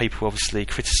a lot of people obviously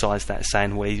criticised that,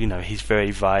 saying, well, he's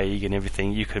very vague and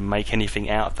everything, you can make anything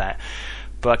out of that.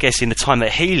 But I guess in the time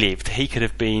that he lived, he could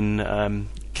have been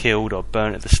killed or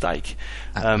burnt at the stake.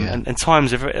 And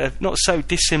times are not so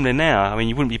dissimilar now. I mean,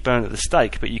 you wouldn't be burnt at the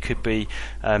stake, but you could be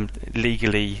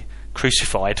legally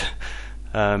crucified,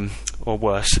 or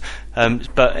worse.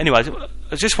 But anyway,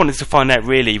 I just wanted to find out,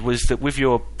 really, was that with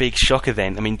your Big Shock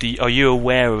event, I mean, are you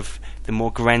aware of the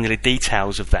more granular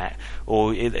details of that?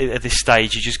 Or at this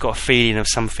stage, you just got a feeling of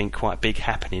something quite big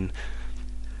happening?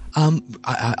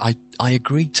 I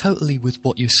agree totally with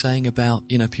what you're saying about,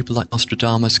 people like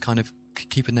Nostradamus kind of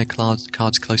keeping their cards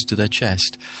close to their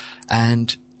chest.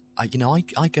 And, I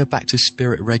go back to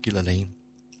Spirit regularly,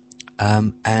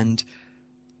 and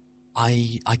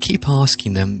I keep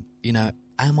asking them,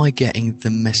 am I getting the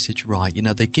message right?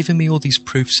 They're giving me all these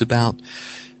proofs about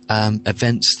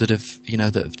events that have,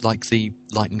 like the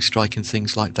lightning strike and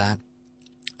things like that.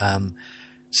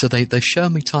 So they've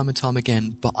shown me time and time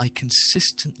again, but I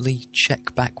consistently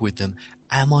check back with them.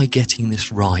 Am I getting this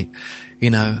right?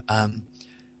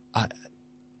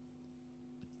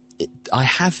 I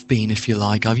have been, if you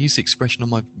like, I've used the expression on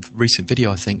my recent video,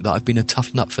 I think, that I've been a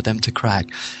tough nut for them to crack.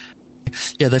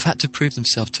 Yeah, they've had to prove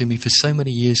themselves to me for so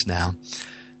many years now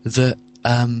that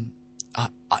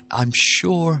I'm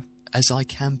sure as I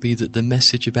can be that the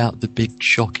message about the Big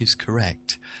Shock is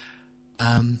correct.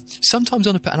 Sometimes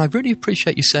and I really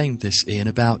appreciate you saying this, Ian,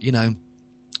 about,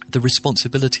 the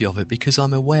responsibility of it, because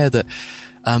I'm aware that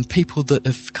people that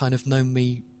have kind of known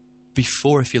me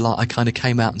before, if you like, I kind of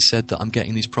came out and said that I'm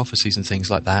getting these prophecies and things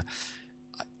like that.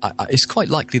 It's quite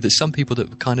likely that some people that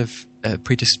were kind of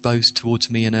predisposed towards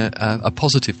me in a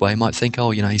positive way might think,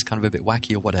 he's kind of a bit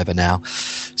wacky or whatever now.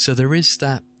 So there is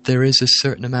a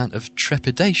certain amount of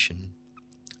trepidation.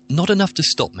 Not enough to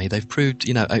stop me. They've proved,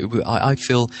 I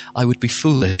feel I would be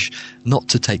foolish not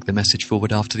to take the message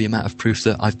forward after the amount of proof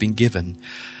that I've been given.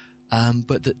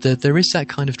 But there is that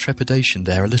kind of trepidation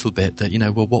there a little bit that,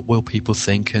 what will people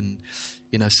think? And,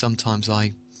 sometimes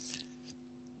I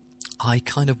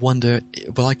kind of wonder,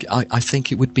 I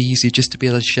think it would be easier just to be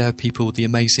able to share people the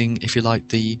amazing, if you like,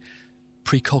 the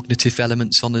precognitive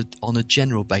elements on a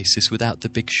general basis without the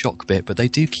Big Shock bit. But they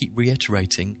do keep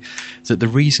reiterating that the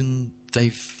reason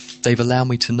they've allowed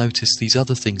me to notice these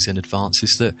other things in advance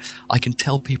is that I can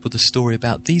tell people the story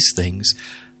about these things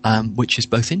which is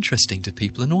both interesting to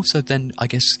people and also then, I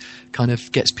guess, kind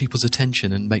of gets people's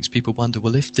attention and makes people wonder,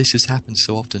 well, if this has happened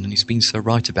so often and he's been so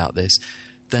right about this,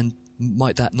 then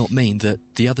might that not mean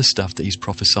that the other stuff that he's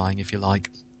prophesying, if you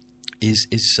like, is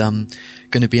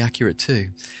going to be accurate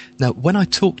too? Now, when I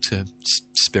talk to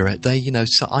Spirit, they,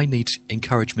 so I need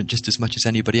encouragement just as much as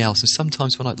anybody else. And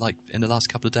sometimes when in the last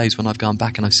couple of days when I've gone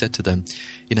back and I've said to them,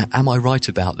 am I right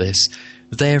about this?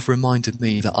 They have reminded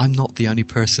me that I'm not the only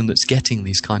person that's getting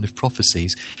these kind of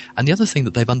prophecies. And the other thing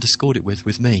that they've underscored it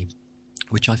with me,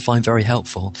 which I find very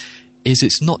helpful, is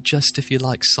it's not just, if you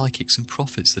like, psychics and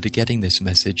prophets that are getting this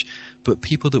message, but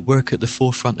people that work at the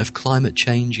forefront of climate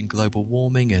change and global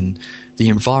warming and the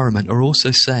environment are also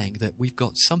saying that we've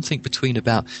got something between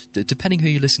about, depending who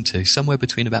you listen to, somewhere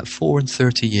between about 4 and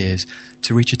 30 years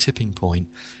to reach a tipping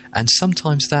point. And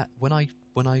sometimes that, when I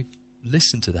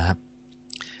listen to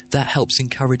that helps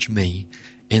encourage me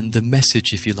in the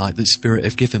message, if you like, that Spirit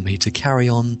have given me to carry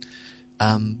on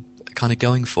kind of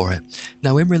going for it.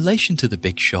 Now, in relation to the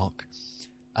big shock,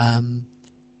 I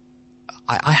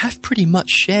have pretty much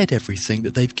shared everything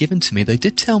that they've given to me. They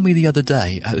did tell me the other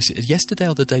day, yesterday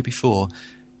or the day before,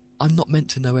 I'm not meant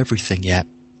to know everything yet.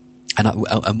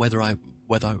 And whether I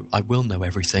will know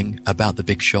everything about the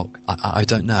big shock, I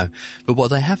don't know. But what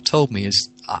they have told me is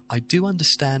I do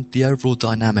understand the overall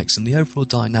dynamics, and the overall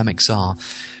dynamics are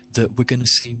that we're going to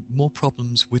see more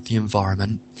problems with the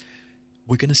environment.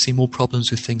 We're going to see more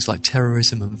problems with things like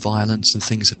terrorism and violence and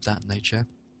things of that nature.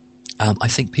 I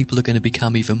think people are going to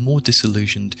become even more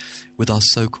disillusioned with our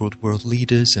so-called world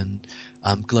leaders and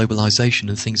globalization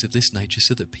and things of this nature,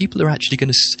 so that people are actually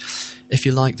going to, if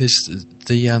you like,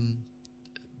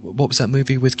 what was that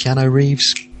movie with Keanu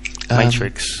Reeves?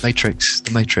 Matrix,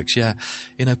 the Matrix, yeah.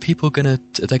 People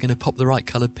they're going to pop the right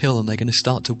coloured pill, and they're going to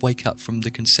start to wake up from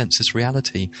the consensus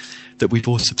reality that we've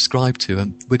all subscribed to,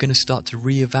 and we're going to start to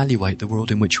reevaluate the world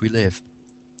in which we live.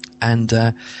 And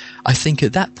I think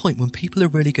at that point, when people are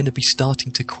really going to be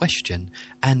starting to question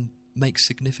and make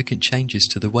significant changes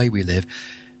to the way we live,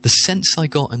 the sense I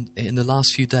got in the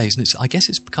last few days, and I guess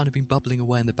it's kind of been bubbling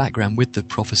away in the background with the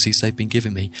prophecies they've been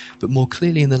giving me, but more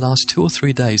clearly in the last 2 or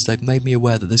 3 days, they've made me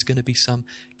aware that there's going to be some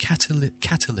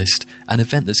catalyst, an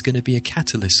event that's going to be a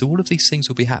catalyst. So all of these things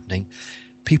will be happening.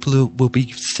 People will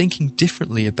be thinking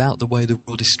differently about the way the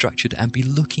world is structured and be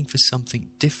looking for something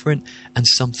different and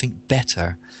something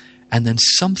better. And then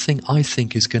something, I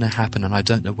think, is going to happen, and I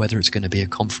don't know whether it's going to be a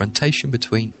confrontation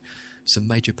between some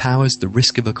major powers, the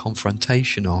risk of a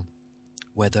confrontation, or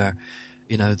whether,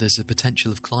 there's a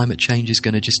potential of climate change is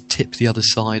going to just tip the other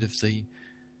side of the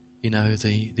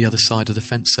other side of the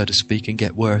fence, so to speak, and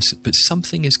get worse. But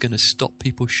something is going to stop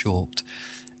people short,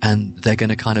 and they're going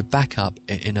to kind of back up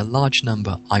in a large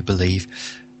number, I believe.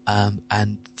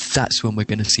 And that's when we're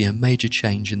going to see a major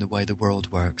change in the way the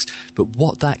world works. But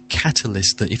what that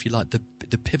catalyst, that, if you like,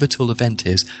 the pivotal event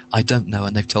is, I don't know,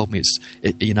 and they've told me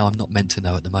I'm not meant to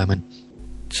know at the moment.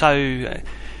 So, is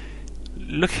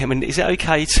it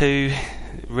okay to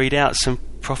read out some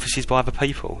prophecies by other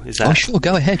people? Is that? Oh, sure,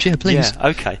 go ahead, yeah, please. Yeah,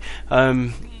 okay.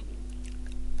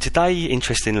 Today,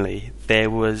 interestingly, there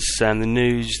was the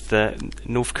news that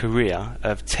North Korea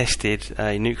have tested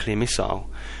a nuclear missile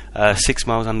 6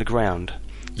 miles underground.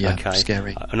 Yeah, okay.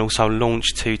 Scary. And also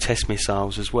launched 2 test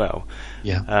missiles as well.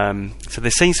 Yeah. So there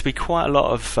seems to be quite a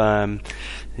lot of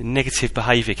negative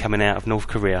behaviour coming out of North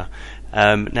Korea.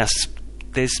 Now,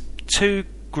 there's 2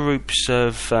 groups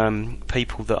of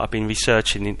people that I've been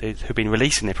researching who've been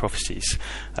releasing their prophecies.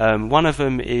 One of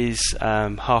them is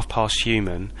Half Past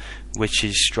Human, which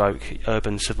is stroke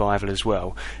urban survival as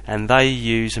well, and they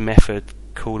use a method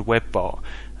called WebBot,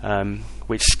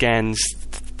 which scans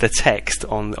the text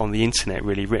on the internet,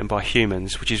 really written by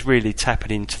humans, which is really tapping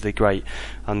into the great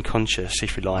unconscious,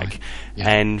 if you like. Right.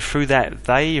 Yeah. And through that,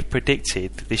 they have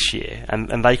predicted this year,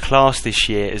 and they class this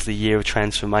year as the year of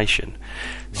transformation.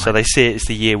 Right. So they see it as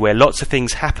the year where lots of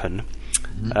things happen,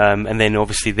 and then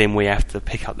obviously we have to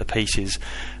pick up the pieces.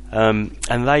 And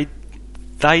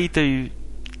they do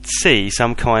see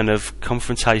some kind of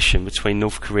confrontation between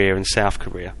North Korea and South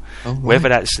Korea, whether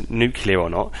that's nuclear or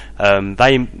not.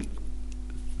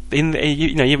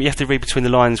 You have to read between the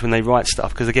lines when they write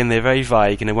stuff, because again they're very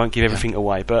vague and they won't give everything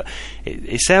away. But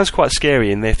it sounds quite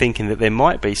scary, and they're thinking that there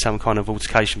might be some kind of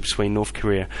altercation between North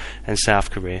Korea and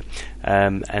South Korea.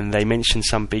 And they mention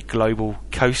some big global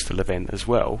coastal event as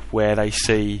well, where they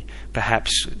see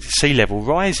perhaps sea level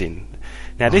rising.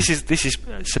 Now this is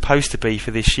supposed to be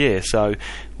for this year, so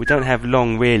we don't have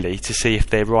long really to see if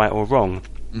they're right or wrong.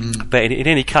 But in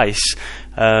any case,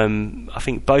 I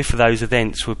think both of those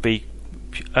events would be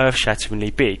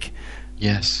earth-shatteringly big.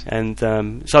 Yes. And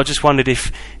so I just wondered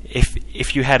if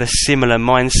you had a similar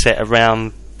mindset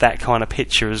around that kind of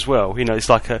picture as well. It's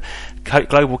like a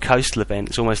global coastal event.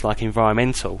 It's almost like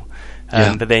environmental.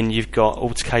 But then you've got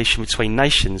altercation between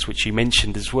nations, which you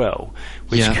mentioned as well,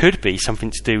 which could be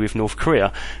something to do with North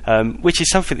Korea, which is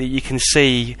something that you can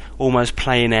see almost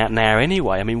playing out now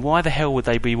anyway. I mean, why the hell would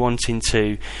they be wanting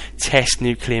to test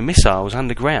nuclear missiles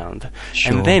underground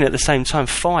and then at the same time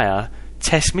fire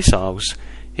test missiles?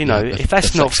 If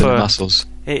that's not for muscles.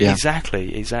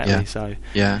 Exactly. Yeah. So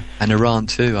and Iran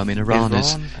too. I mean, Iran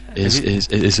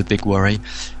is a big worry,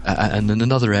 and then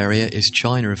another area is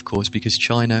China, of course, because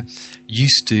China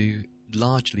used to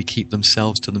largely keep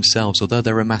themselves to themselves, although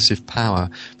they're a massive power.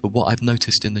 But what I've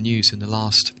noticed in the news in the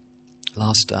last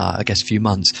I guess few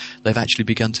months, they've actually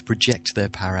begun to project their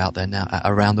power out there now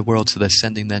around the world. So they're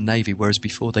sending their navy, whereas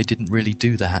before they didn't really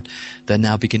do that. They're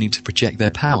now beginning to project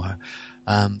their power.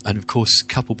 And of course,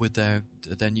 coupled with their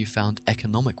newfound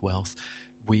economic wealth,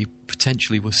 we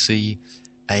potentially will see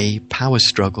a power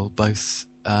struggle both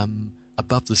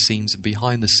above the scenes and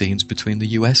behind the scenes between the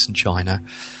US and China,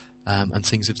 and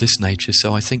things of this nature.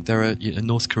 So I think there are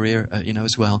North Korea,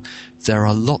 as well. There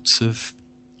are lots of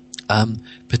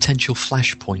potential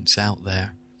flashpoints out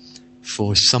there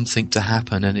for something to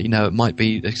happen, and it might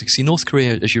be. See, North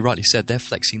Korea, as you rightly said, they're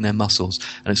flexing their muscles,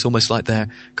 and it's almost like they're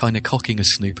kind of cocking a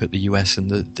snoop at the US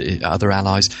and the other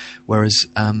allies. Whereas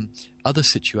other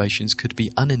situations could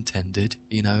be unintended.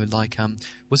 Like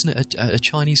wasn't it a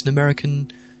Chinese and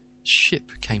American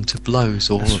ship came to blows,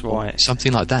 or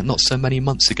something like that? Not so many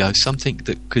months ago, something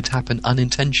that could happen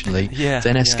unintentionally,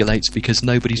 then escalates because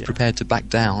nobody's prepared to back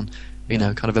down.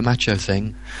 Kind of a macho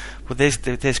thing. Well,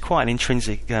 there's quite an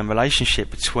intrinsic relationship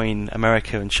between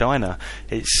America and China.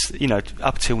 It's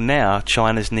up till now,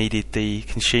 China's needed the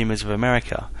consumers of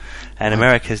America, and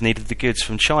America's needed the goods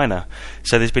from China.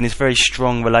 So there's been this very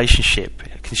strong relationship,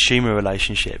 consumer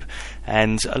relationship,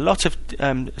 and a lot of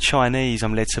Chinese,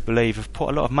 I'm led to believe, have put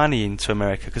a lot of money into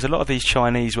America, because a lot of these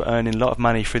Chinese were earning a lot of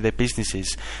money through their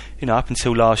businesses. Up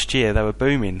until last year, they were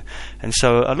booming, and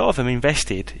so a lot of them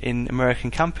invested in American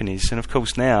companies. And of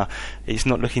course, now it's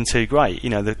not looking too great.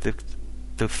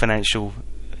 The financial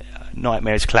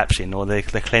nightmare is collapsing, or the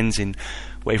cleansing,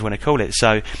 whatever you want to call it.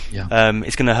 So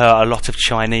it's going to hurt a lot of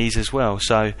Chinese as well.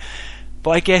 So,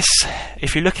 but I guess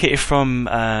if you look at it from,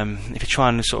 if you're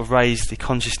trying to sort of raise the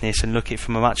consciousness and look at it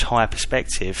from a much higher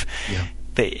perspective,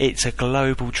 that it's a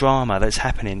global drama that's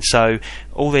happening. So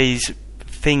all these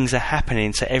things are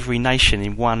happening to every nation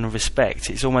in one respect.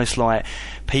 It's almost like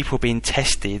people being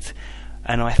tested,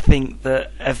 and I think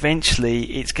that eventually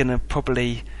it's going to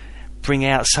probably bring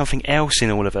out something else in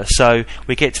all of us. So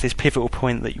we get to this pivotal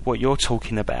point that what you're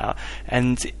talking about,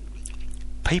 and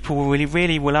people will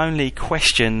really will only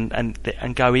question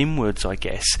and go inwards, I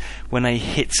guess, when they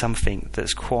hit something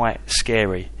that's quite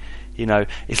scary.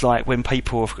 It's like when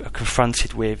people are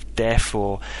confronted with death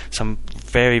or some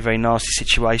very, very nasty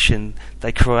situation,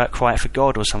 they cry out for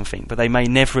God or something, but they may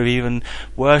never have even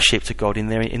worshipped a God in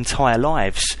their entire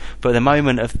lives. But at the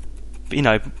moment of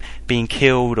being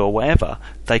killed or whatever,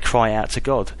 they cry out to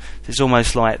God. It's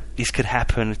almost like this could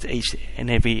happen to each and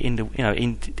every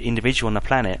individual on the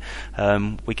planet.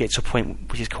 We get to a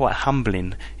point which is quite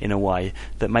humbling in a way,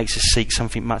 that makes us seek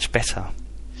something much better.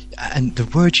 And the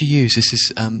word you use, this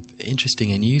is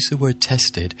interesting, and you use the word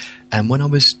tested. And when I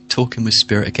was talking with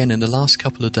Spirit, again, in the last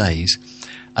couple of days,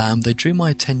 they drew my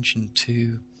attention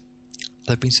to,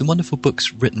 there have been some wonderful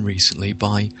books written recently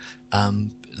by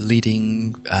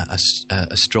leading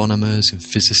astronomers and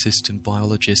physicists and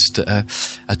biologists that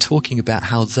are talking about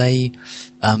how they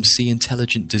see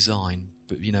intelligent design,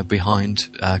 behind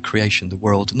creation, the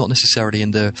world, not necessarily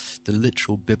in the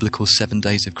literal biblical 7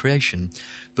 days of creation,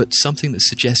 but something that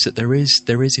suggests that there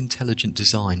is intelligent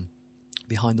design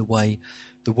behind the way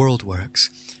the world works.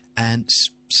 And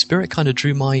Spirit kind of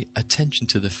drew my attention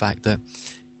to the fact that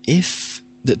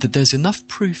that there's enough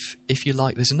proof, if you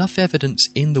like, there's enough evidence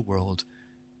in the world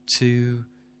to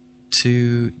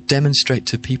demonstrate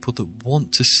to people that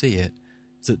want to see it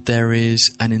that there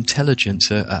is an intelligence,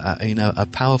 a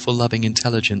powerful, loving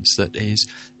intelligence that is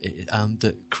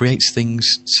that creates things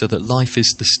so that life is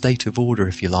the state of order,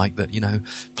 if you like. That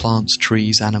plants,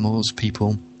 trees, animals,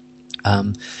 people.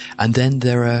 And then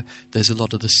there's a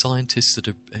lot of the scientists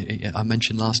that I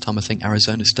mentioned last time, I think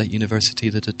Arizona State University,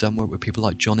 that have done work with people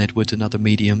like John Edward and other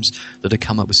mediums that have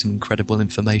come up with some incredible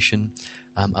information.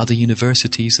 Other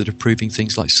universities that are proving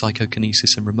things like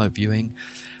psychokinesis and remote viewing.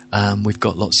 We've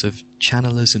got lots of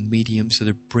channelers and mediums that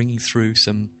are bringing through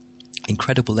some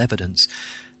incredible evidence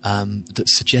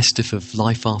that's suggestive of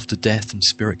life after death and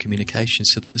spirit communication.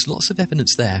 So there's lots of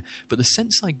evidence there. But the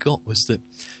sense I got was that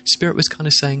Spirit was kind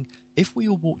of saying, if we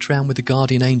all walked around with a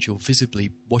guardian angel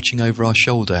visibly watching over our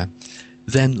shoulder,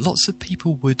 then lots of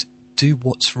people would do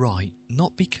what's right,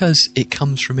 not because it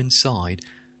comes from inside,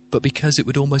 but because it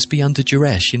would almost be under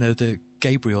duress. You know, the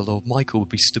Gabriel or Michael would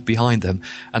be stood behind them,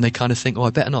 and they kind of think, oh, I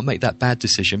better not make that bad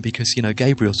decision because, you know,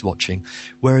 Gabriel's watching.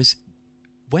 Whereas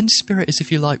when Spirit is,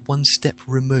 if you like, one step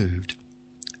removed,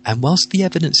 and whilst the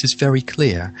evidence is very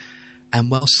clear, and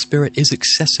whilst Spirit is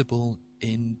accessible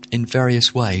in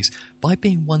various ways, by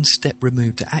being one step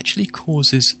removed, it actually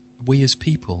causes we as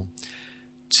people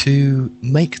to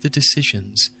make the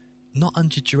decisions not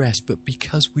under duress, but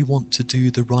because we want to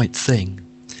do the right thing.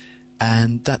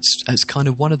 And that's kind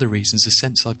of one of the reasons, the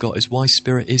sense I've got, is why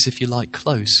Spirit is, if you like,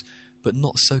 close, but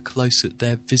not so close that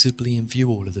they're visibly in view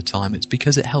all of the time. It's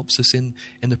because it helps us in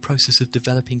the process of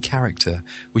developing character,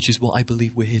 which is what I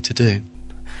believe we're here to do.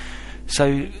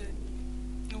 So,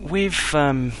 with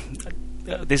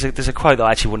there's a quote that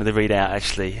I actually wanted to read out,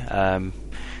 actually,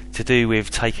 to do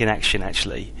with taking action,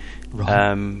 actually.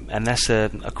 Right. And that's a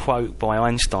quote by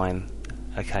Einstein,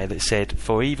 okay, that said,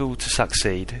 "For evil to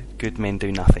succeed, good men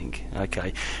do nothing."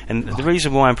 Okay, and the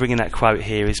reason why I'm bringing that quote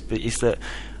here is that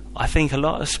I think a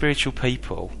lot of spiritual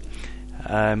people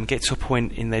get to a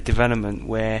point in their development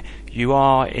where you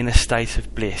are in a state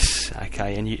of bliss,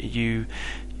 okay, and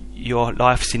your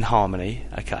life's in harmony,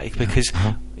 okay, because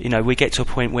you know, we get to a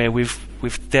point where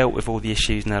we've dealt with all the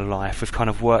issues in our life, we've kind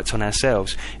of worked on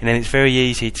ourselves, and then it's very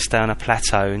easy to stay on a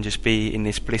plateau and just be in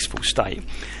this blissful state.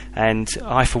 And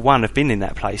I, for one, have been in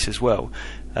that place as well.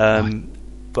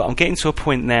 But I'm getting to a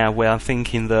point now where I'm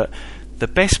thinking that the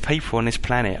best people on this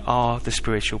planet are the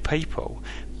spiritual people.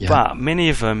 Yeah. But many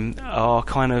of them are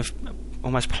kind of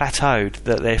almost plateaued,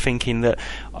 that they're thinking that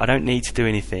I don't need to do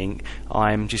anything,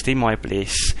 I'm just in my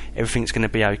bliss, everything's going to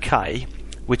be okay,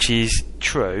 which is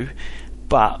true.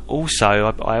 But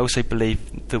also, I also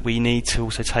believe that we need to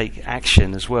also take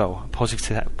action as well,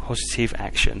 positive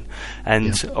action.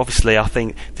 And obviously, I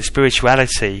think the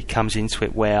spirituality comes into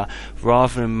it, where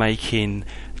rather than making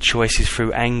choices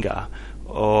through anger,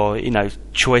 or, you know,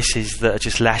 choices that are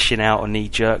just lashing out on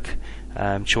knee-jerk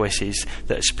choices,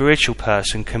 that a spiritual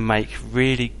person can make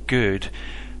really good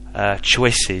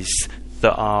choices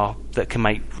that can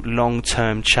make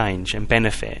long-term change and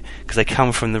benefit, because they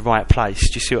come from the right place.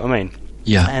 Do you see what I mean?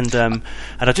 Yeah. And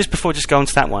I just go on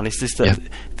to that one, is this that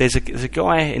there's a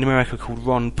guy in America called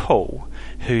Ron Paul,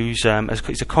 who's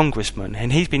he's a congressman,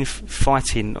 and he's been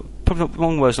fighting. Probably not,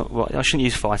 wrong words. Not right, I shouldn't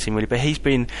use fighting really, but he's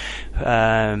been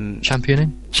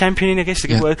championing. I guess is a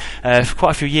good word, for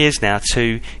quite a few years now,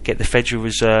 to get the Federal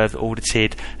Reserve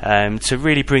audited, to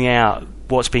really bring out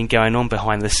what's been going on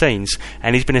behind the scenes.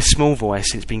 And he's been a small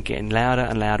voice, and it's been getting louder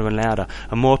and louder and louder,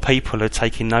 and more people are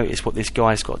taking notice what this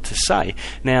guy's got to say.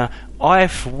 Now, I,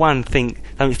 for one,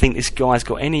 don't think this guy's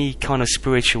got any kind of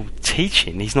spiritual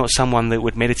teaching. He's not someone that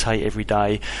would meditate every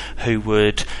day, who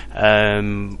would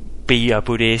be a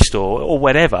Buddhist or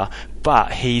whatever,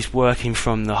 but he's working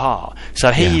from the heart.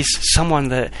 So he's someone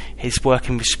that is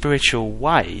working with spiritual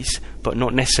ways, but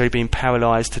not necessarily being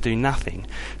paralysed to do nothing.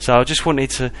 So I just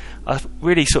wanted to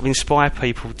really sort of inspire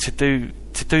people to do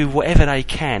whatever they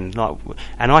can.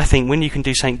 And I think when you can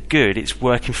do something good, it's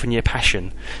working from your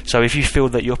passion. So if you feel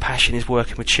that your passion is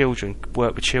working with children,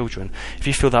 work with children. If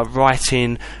you feel that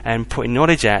writing and putting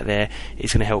knowledge out there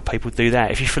is going to help people, do that.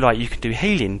 If you feel like you can do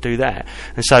healing, do that.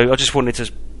 And so I just wanted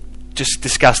to just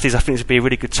discuss this. I think this would be a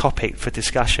really good topic for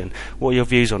discussion. What are your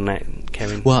views on that,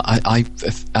 Kerin? Well,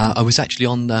 I was actually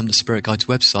on the Spirit Guide's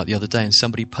website the other day, and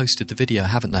somebody posted the video,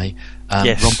 haven't they?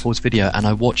 Yes. Ron Paul's video, and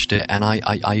I watched it, and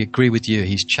I agree with you.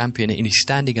 He's championing it, and he's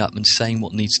standing up and saying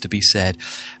what needs to be said.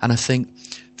 And I think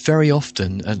very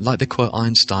often, like the quote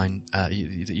Einstein, that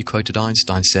you quoted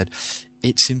Einstein said,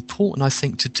 it's important, I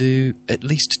think, to do at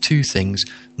least two things.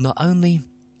 Not only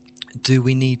do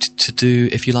we need to do,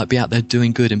 if you like, be out there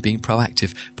doing good and being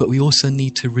proactive, but we also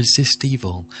need to resist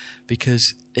evil.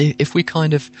 Because if we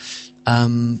kind of,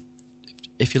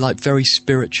 if you like, very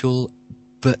spiritual,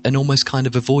 but and almost kind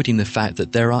of avoiding the fact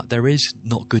that there is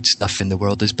not good stuff in the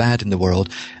world, there's bad in the world,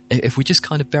 if we just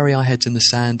kind of bury our heads in the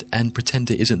sand and pretend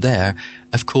it isn't there,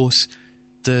 of course,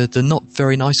 the not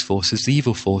very nice forces, the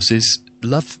evil forces,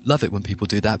 love it when people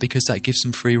do that, because that gives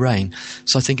them free rein.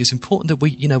 So I think it's important that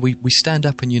we stand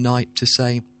up and unite to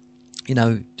say,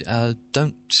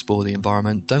 don't spoil the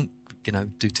environment, don't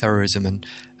do terrorism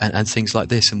and things like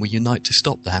this, and we unite to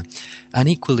stop that. And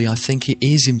equally, I think it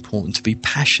is important to be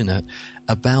passionate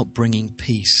about bringing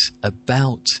peace,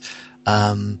 about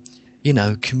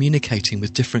communicating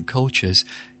with different cultures.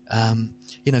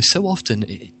 So often,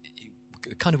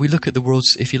 kind of, we look at the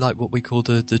world's, if you like, what we call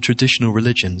the traditional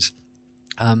religions.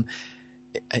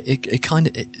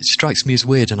 It strikes me as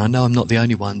weird, and I know I'm not the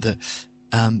only one, that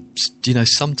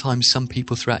sometimes some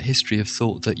people throughout history have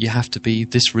thought that you have to be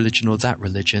this religion or that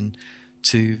religion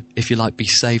to, if you like, be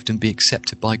saved and be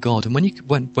accepted by God. And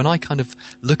when I kind of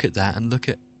look at that and look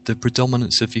at the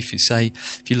predominance of, if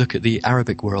you look at the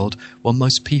Arabic world, well,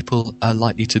 most people are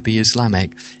likely to be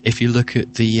Islamic. If you look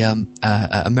at the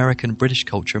American and British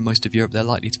culture, most of Europe, they're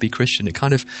likely to be Christian. It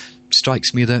kind of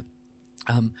strikes me that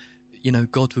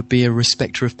God would be a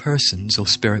respecter of persons, or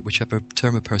spirit, whichever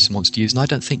term a person wants to use. And I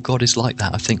don't think God is like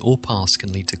that. I think all paths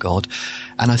can lead to God.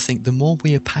 And I think the more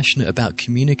we are passionate about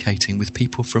communicating with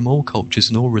people from all cultures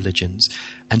and all religions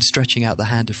and stretching out the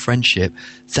hand of friendship,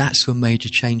 that's when major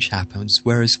change happens.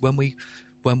 Whereas when we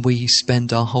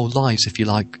spend our whole lives, if you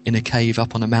like, in a cave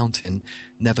up on a mountain,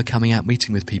 never coming out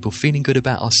meeting with people, feeling good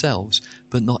about ourselves,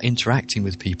 but not interacting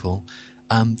with people,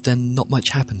 then not much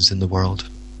happens in the world.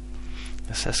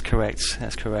 That's correct.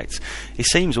 It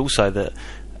seems also that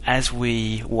as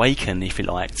we waken, if you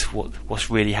like, to what's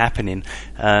really happening,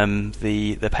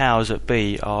 the powers that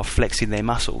be are flexing their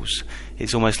muscles.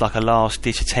 It's almost like a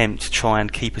last-ditch attempt to try and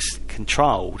keep us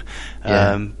controlled.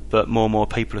 But more and more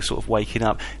people are sort of waking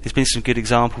up. There's been some good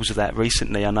examples of that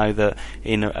recently. I know that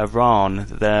in Iran,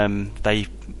 they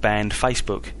banned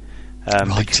Facebook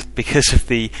because of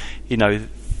the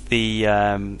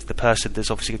person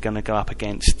that's obviously going to go up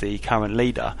against the current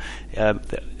leader.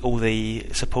 All the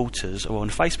supporters are on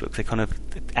Facebook. They're kind of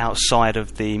outside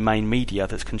of the main media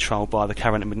that's controlled by the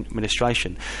current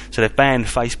administration. So they've banned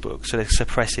Facebook, so they're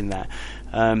suppressing that.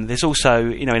 There's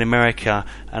also, in America,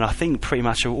 and I think pretty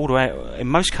much all the way in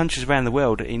most countries around the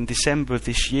world, in December of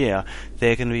this year,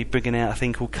 they're going to be bringing out a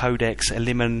thing called CODEX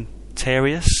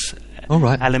Alimentarius. All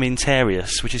right.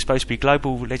 Alimentarius, which is supposed to be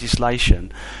global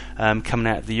legislation coming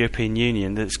out of the European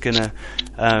Union that's going to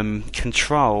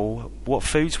control what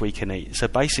foods we can eat. So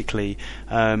basically,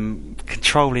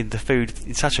 controlling the food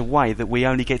in such a way that we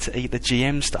only get to eat the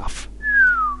GM stuff.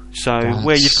 So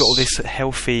where you've got all this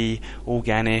healthy,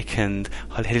 organic and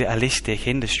holistic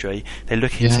industry, they're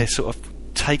looking to sort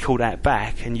of take all that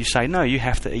back, and you say, no, you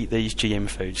have to eat these GM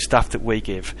foods, stuff that we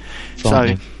give.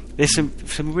 Fine. So there's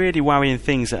some really worrying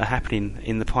things that are happening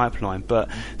in the pipeline, but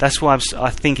that's why I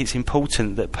think it's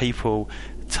important that people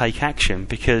take action,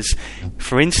 because,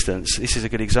 for instance, this is a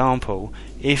good example,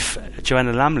 if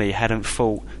Joanna Lumley hadn't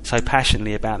fought so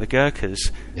passionately about the Gurkhas,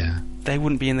 they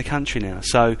wouldn't be in the country now.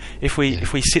 So if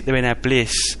we sit there in our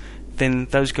bliss, then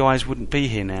those guys wouldn't be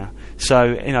here now.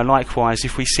 So, likewise,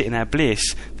 if we sit in our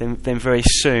bliss, then very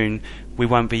soon we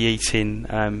won't be eating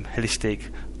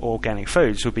holistic organic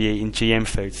foods. We'll be eating GM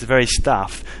foods, the very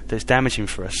stuff that's damaging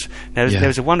for us. Now, there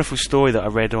was a wonderful story that I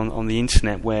read on the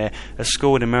internet where a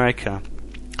school in America,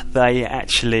 they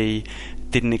actually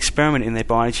did an experiment in their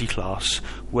biology class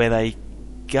where they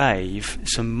gave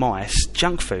some mice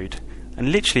junk food.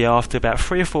 And literally after about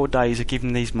 3 or 4 days of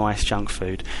giving these mice junk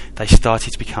food, they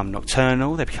started to become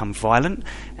nocturnal, they become violent,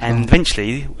 and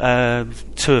eventually 2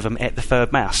 of them ate the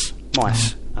third mice.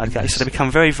 Okay, so they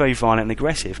become very, very violent and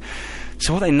aggressive.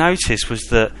 So what they noticed was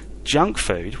that junk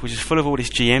food, which is full of all this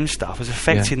GM stuff, was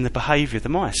affecting the behaviour of the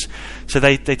mice. So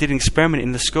they did an experiment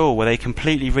in the school where they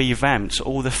completely revamped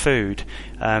all the food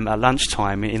at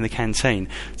lunchtime in the canteen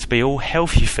to be all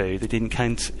healthy food that didn't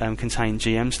contain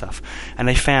GM stuff. And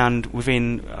they found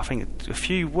within, I think, a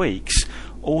few weeks,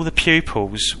 all the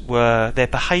pupils their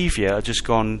behaviour had just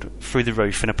gone through the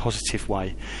roof in a positive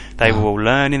way. They were all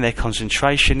learning, their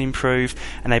concentration improved,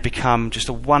 and they become just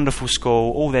a wonderful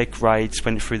school. All their grades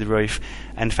went through the roof,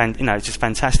 and it's just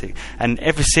fantastic. And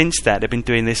ever since that, they've been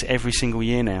doing this every single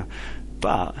year now.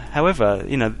 But, however,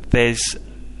 there's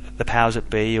the powers that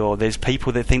be, or there's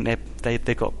people that think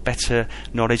they've got better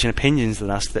knowledge and opinions than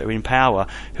us that are in power,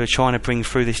 who are trying to bring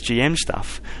through this GM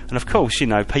stuff. And of course, a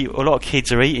lot of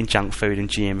kids are eating junk food and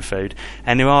GM food,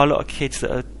 and there are a lot of kids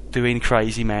that are doing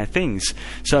crazy mad things.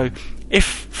 So if,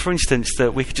 for instance,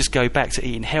 that we could just go back to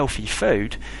eating healthy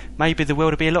food, maybe the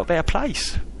world would be a lot better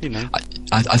place.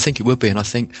 I think it would be, and I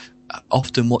think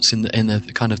often what's in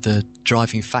the kind of the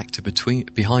driving factor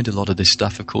behind a lot of this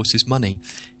stuff, of course, is money.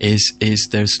 Is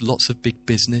there's lots of big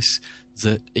business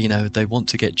that they want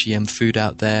to get GM food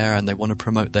out there, and they want to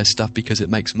promote their stuff because it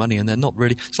makes money, and they're not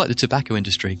really. It's like the tobacco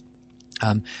industry.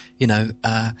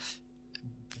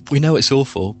 We know it's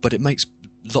awful, but it makes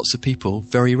lots of people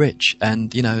very rich,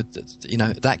 and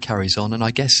that carries on. And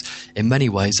I guess in many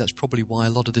ways that's probably why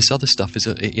a lot of this other stuff is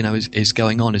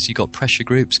going on. Is you got pressure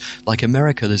groups like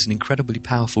America. There's an incredibly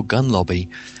powerful gun lobby.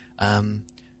 I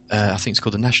think it's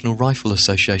called the National Rifle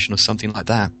Association or something like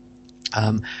that.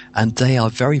 And they are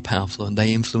very powerful and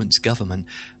they influence government.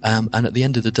 And at the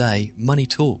end of the day, money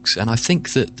talks. And I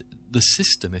think that the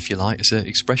system, if you like, is an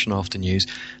expression I often use,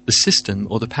 the system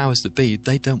or the powers that be,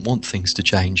 they don't want things to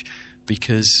change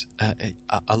because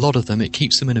a lot of them, it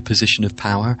keeps them in a position of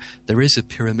power. There is a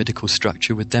pyramidical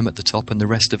structure with them at the top and the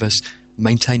rest of us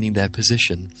maintaining their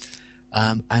position.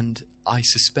 And I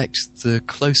suspect the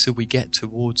closer we get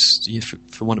towards,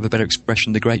 for want of a better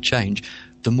expression, the great change,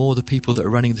 the more the people that are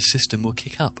running the system will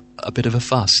kick up a bit of a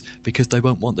fuss because they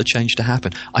won't want the change to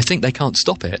happen. I think they can't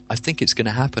stop it. I think it's going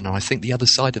to happen, and I think the other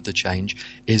side of the change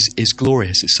is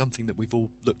glorious. It's something that we've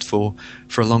all looked for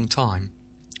a long time.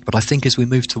 But I think as we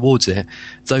move towards it,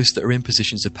 those that are in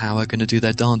positions of power are going to do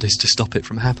their darndest to stop it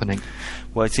from happening.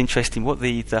 Well, it's interesting. What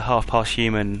the half-past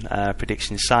human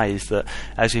predictions say is that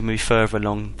as we move further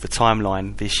along the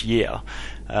timeline this year,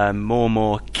 more and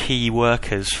more key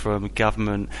workers from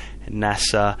government,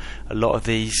 NASA, a lot of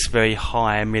these very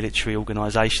high military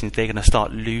organisations, they're going to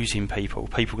start losing people.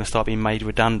 People are going to start being made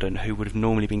redundant who would have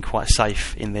normally been quite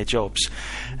safe in their jobs.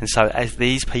 And so as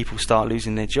these people start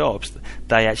losing their jobs,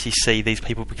 they actually see these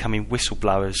people becoming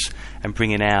whistleblowers and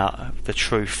bringing out the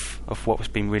truth of what was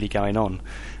been really going on.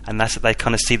 And they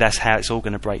kind of see that's how it's all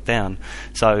going to break down.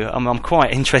 So I'm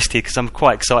quite interested because I'm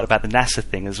quite excited about the NASA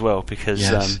thing as well because...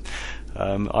 Yes.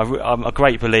 I'm a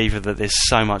great believer that there's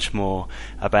so much more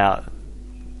about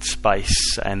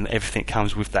space and everything that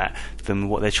comes with that than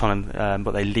what they're trying to,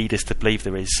 what they lead us to believe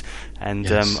there is. And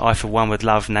yes. I, for one, would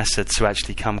love NASA to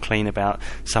actually come clean about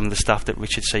some of the stuff that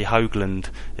Richard C. Hoagland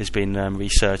has been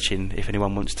researching, if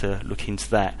anyone wants to look into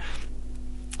that.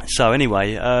 So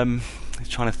anyway,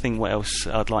 trying to think what else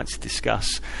I'd like to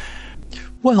discuss.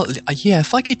 Well, yeah,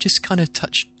 if I could just kind of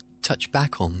touch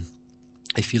back on,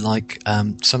 if you like,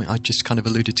 something I just kind of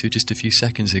alluded to just a few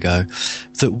seconds ago,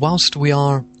 that whilst we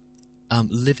are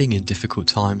living in difficult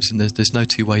times, and there's no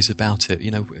two ways about it,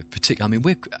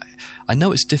 I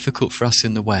know it's difficult for us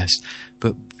in the West,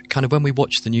 but kind of when we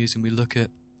watch the news and we look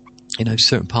at,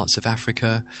 certain parts of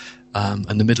Africa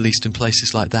and the Middle East and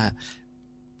places like that,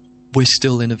 we're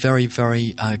still in a very,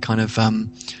 very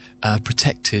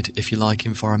protected, if you like,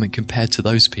 environment compared to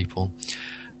those people.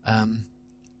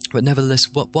 But nevertheless,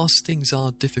 whilst things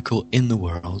are difficult in the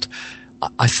world,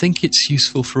 I think it's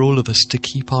useful for all of us to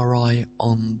keep our eye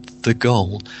on the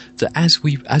goal. That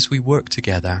as we work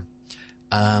together,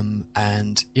 and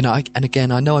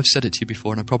again, I know I've said it to you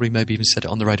before, and I probably maybe even said it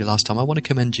on the radio last time. I want to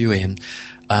commend you, Ian,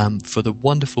 for the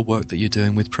wonderful work that you're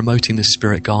doing with promoting the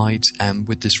Spirit Guides and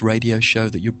with this radio show.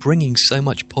 That you're bringing so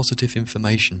much positive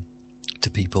information to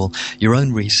people. Your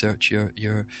own research,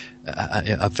 you're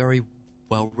a very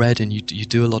well read, and you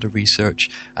do a lot of research,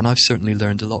 and I've certainly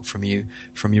learned a lot from you,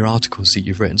 from your articles that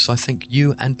you've written. So I think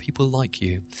you and people like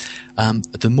you,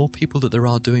 the more people that there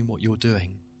are doing what you're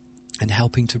doing and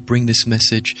helping to bring this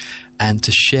message and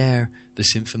to share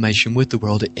this information with the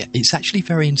world, it's actually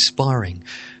very inspiring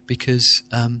because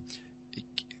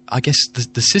I guess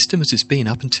the system as it's been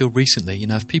up until recently,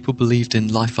 if people believed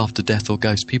in life after death or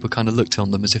ghosts, people kind of looked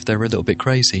on them as if they were a little bit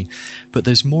crazy. But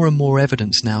there's more and more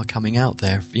evidence now coming out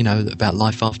there, about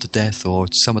life after death, or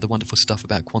some of the wonderful stuff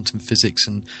about quantum physics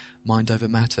and mind over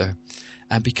matter.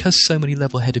 And because so many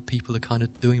level-headed people are kind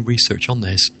of doing research on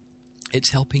this, it's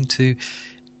helping to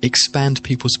expand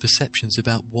people's perceptions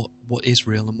about what is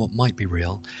real and what might be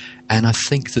real. And I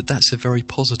think that that's a very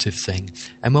positive thing.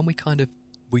 And when we kind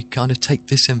of take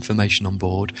this information on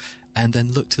board and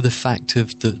then look to the fact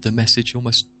of the message,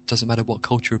 almost doesn't matter what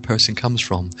culture a person comes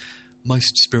from.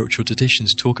 Most spiritual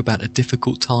traditions talk about a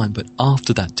difficult time, but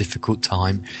after that difficult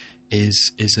time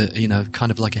is a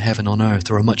kind of like a heaven on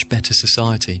earth or a much better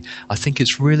society. I think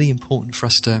it's really important for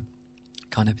us to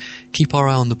kind of keep our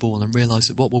eye on the ball and realize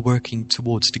that what we're working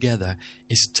towards together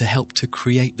is to help to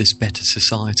create this better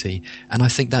society. And I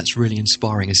think that's really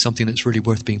inspiring. It's something that's really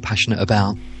worth being passionate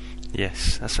about.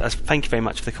 Yes, thank you very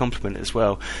much for the compliment as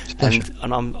well. It's a pleasure.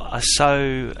 And I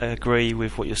so agree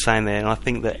with what you're saying there, and I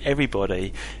think that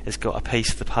everybody has got a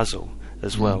piece of the puzzle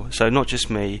as well. So not just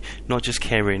me, not just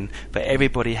Kerin, but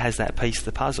everybody has that piece of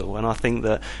the puzzle. And I think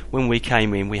that when we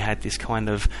came in, we had this kind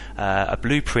of a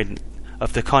blueprint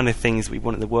of the kind of things we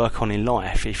wanted to work on in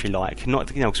life, if you like.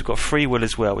 Not, because we've got free will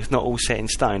as well. It's not all set in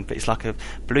stone, but it's like a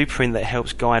blueprint that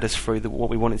helps guide us through what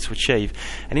we wanted to achieve.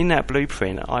 And in that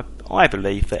blueprint, I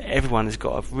believe that everyone has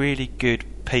got a really good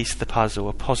piece of the puzzle,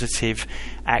 a positive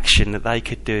action that they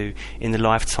could do in the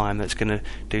lifetime that's going to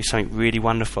do something really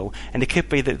wonderful. And it could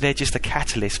be that they're just a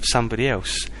catalyst for somebody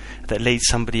else that leads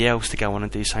somebody else to go on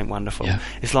and do something wonderful. Yeah.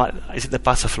 It's like, is it the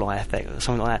butterfly effect or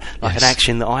something like that? Like Yes. an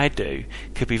action that I do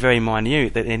could be very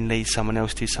minute that then leads someone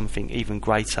else to do something even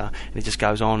greater, and it just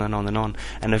goes on and on and on.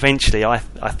 And eventually I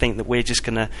think that we're just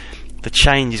going to, the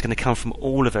change is going to come from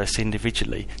all of us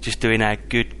individually, just doing our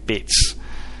good bits.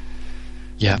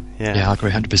 Yeah, I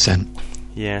agree 100%.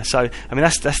 Yeah, so I mean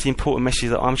that's the important message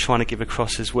that I'm trying to give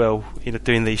across as well,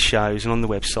 doing these shows and on the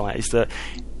website, is that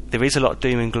there is a lot of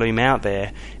doom and gloom out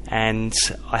there, and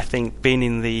I think being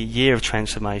in the year of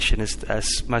transformation,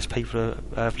 as most people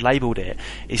have labelled it,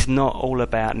 is not all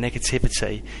about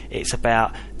negativity. It's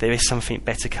about there is something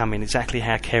better coming, exactly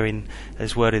how Kerin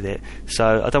has worded it.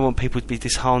 So I don't want people to be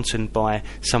disheartened by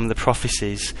some of the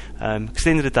prophecies, because at the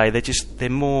end of the day they're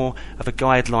more of a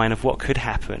guideline of what could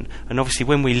happen. And obviously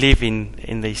when we live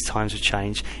in these times of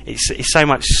change, it's so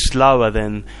much slower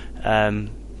than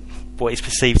what it's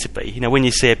perceived to be. When you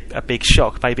see a big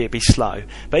shock, maybe it'd be slow,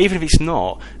 but even if it's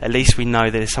not, at least we know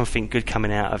there's something good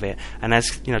coming out of it. And as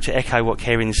to echo what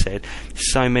Kerin said,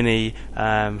 so many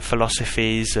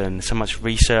philosophies and so much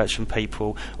research from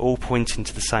people all pointing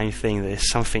to the same thing, that there's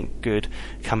something good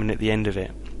coming at the end of it.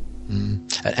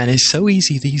 And it's so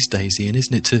easy these days, Ian,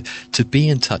 isn't it, to be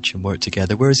in touch and work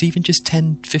together, whereas even just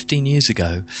 10, 15 years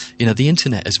ago, the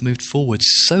internet has moved forward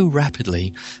so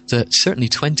rapidly that certainly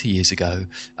 20 years ago,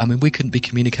 I mean, we couldn't be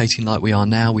communicating like we are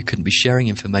now, we couldn't be sharing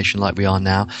information like we are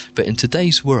now, but in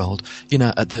today's world,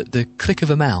 at the click of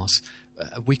a mouse,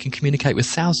 we can communicate with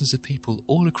thousands of people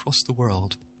all across the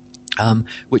world.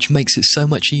 Which makes it so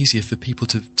much easier for people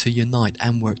to unite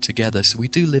and work together. So we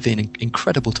do live in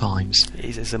incredible times.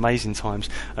 It's amazing times.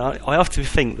 I often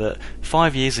think that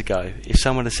 5 years ago, if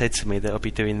someone had said to me that I'd be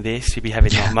doing this, you'd be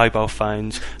having like mobile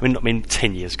phones. I mean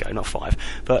 10 years ago, not 5.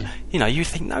 But you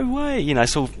think, no way.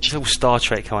 It's all Star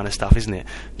Trek kind of stuff, isn't it?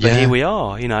 But here we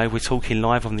are. We're talking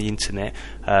live on the internet.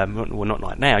 Well, not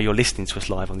like now. You're listening to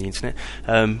us live on the internet.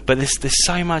 But there's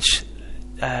so much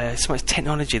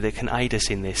technology that can aid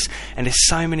us in this, and there's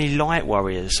so many light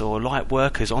warriors or light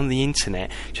workers on the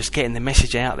internet just getting the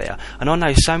message out there. And I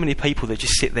know so many people that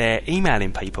just sit there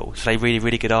emailing people, so they read a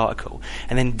really good article,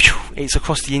 and then it's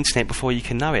across the internet before you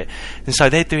can know it. And so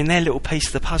they're doing their little piece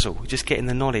of the puzzle, just getting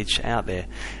the knowledge out there.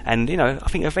 And I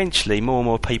think eventually more and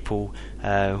more people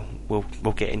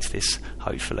will get into this,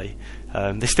 hopefully.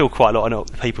 There's still quite a lot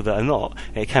of people that are not.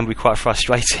 It can be quite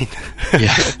frustrating.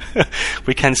 Yeah.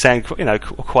 We can sound,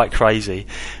 quite crazy.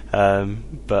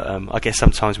 But I guess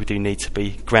sometimes we do need to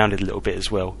be grounded a little bit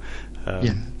as well.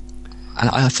 Yeah. And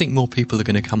I think more people are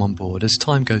going to come on board as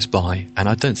time goes by, and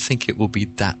I don't think it will be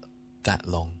that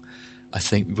long. I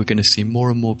think we're going to see more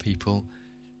and more people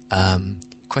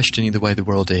questioning the way the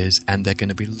world is, and they're going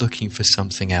to be looking for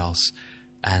something else.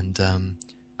 And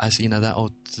as that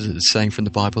old saying from the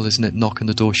Bible, isn't it? Knock and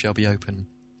the door shall be open.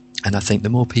 And I think the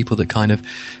more people that kind of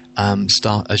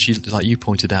start, like you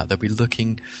pointed out, they'll be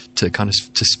looking to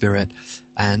to spirit.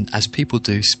 And as people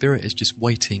do, spirit is just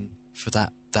waiting for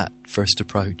that first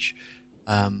approach.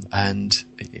 Spirit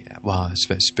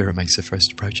makes the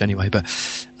first approach anyway. But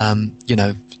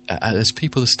as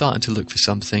people are starting to look for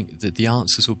something, the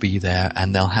answers will be there,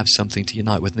 and they'll have something to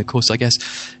unite with. And of course, I guess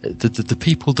the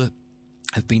people that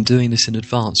have been doing this in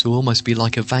advance will almost be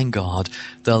like a vanguard.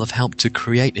 They'll have helped to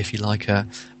create, if you like, a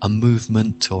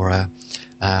movement, or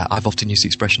I've often used the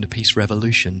expression, a peace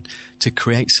revolution, to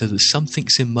create so that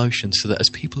something's in motion, so that as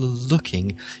people are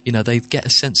looking, they get a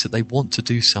sense that they want to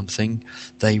do something,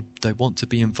 they want to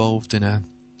be involved in a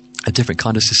different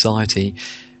kind of society.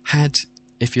 Had,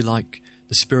 if you like,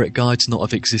 the spirit guides not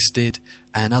have existed,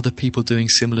 and other people doing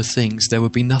similar things, there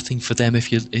would be nothing for them, if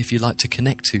you like, to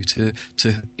connect to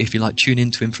if you like, tune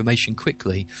into information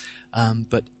quickly.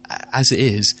 But as it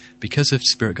is, because of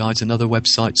spirit guides and other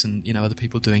websites and other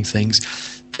people doing things,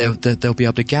 they'll be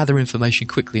able to gather information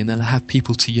quickly, and they'll have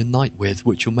people to unite with,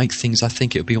 which will make things, I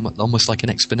think it'll be almost like an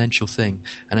exponential thing,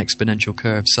 an exponential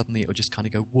curve. Suddenly it'll just kind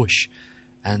of go whoosh,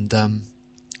 and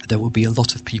there will be a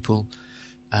lot of people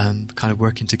kind of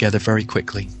working together very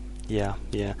quickly. Yeah.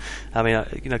 I mean,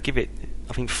 give it,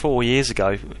 I think 4 years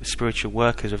ago, spiritual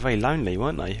workers were very lonely,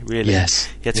 weren't they? Really? Yes.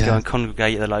 You had to go and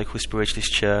congregate at the local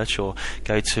spiritualist church, or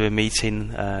go to a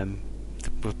meeting, a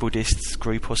Buddhist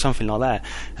group or something like that.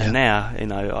 And now,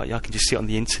 I can just sit on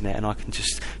the internet and I can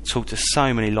just talk to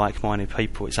so many like-minded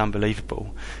people. It's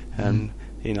unbelievable. And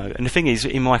the thing is,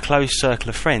 in my close circle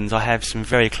of friends, I have some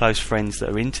very close friends that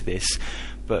are into this,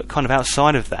 but kind of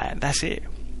outside of that, that's it.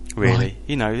 really.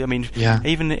 Right. I mean,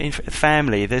 even in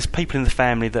family, there's people in the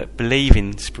family that believe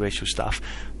in spiritual stuff,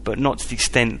 but not to the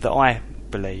extent that I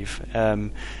believe.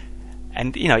 And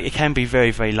it can be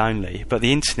very, very lonely, but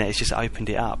the internet has just opened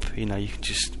it up. You can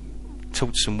just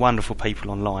talk to some wonderful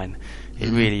people online. It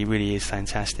really, really is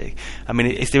fantastic. I mean,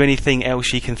 is there anything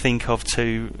else you can think of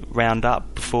to round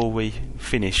up before we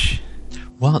finish?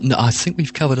 Well, no, I think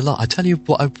we've covered a lot. I tell you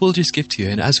what, I will just give to you,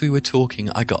 and as we were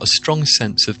talking, I got a strong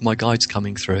sense of my guides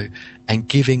coming through and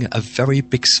giving a very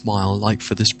big smile, like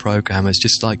for this program. It's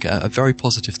just like a very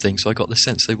positive thing. So I got the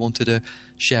sense they wanted to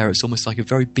share. It's almost like a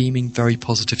very beaming, very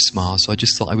positive smile. So I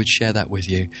just thought I would share that with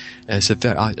you. It's a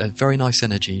very nice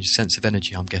sense of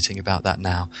energy I'm getting about that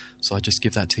now. So I just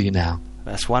give that to you now.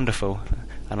 That's wonderful.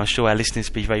 And I'm sure our listeners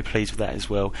will be very pleased with that as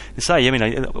well. And so,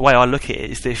 the way I look at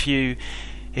it is that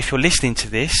if you're listening to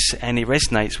this and it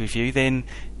resonates with you, then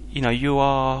you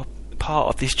are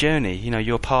part of this journey.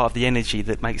 You're part of the energy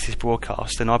that makes this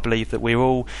broadcast. And I believe that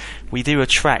we do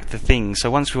attract the things.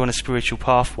 So once we're on a spiritual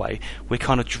pathway, we're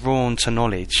kind of drawn to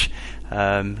knowledge,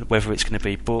 whether it's going to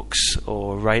be books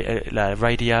or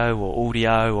radio or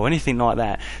audio or anything like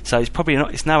that. So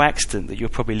it's no accident that you're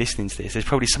probably listening to this. There's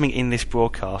probably something in this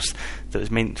broadcast that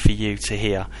was meant for you to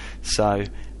hear. So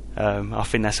I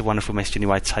think that's a wonderful message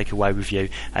anyway to take away with you.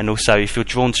 And also, if you're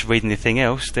drawn to reading anything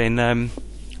else, then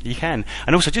you can.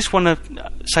 And also, just want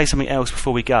to say something else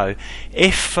before we go.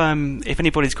 If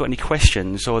anybody's got any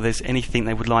questions or there's anything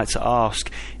they would like to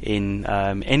ask in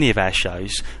any of our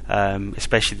shows,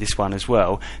 especially this one as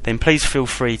well, then please feel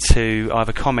free to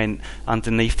either comment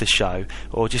underneath the show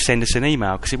or just send us an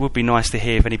email, because it would be nice to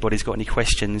hear if anybody's got any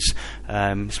questions,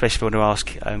 especially if you want to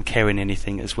ask Kerin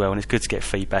anything as well. And it's good to get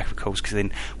feedback, of course, because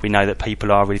then we know that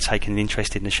people are really taking an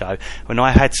interest in the show. And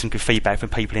I had some good feedback from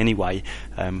people anyway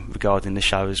regarding the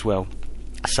show as well.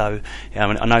 So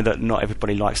I know that not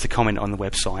everybody likes to comment on the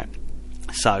website.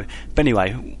 So, but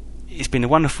anyway, it's been a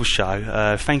wonderful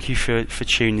show. Thank you for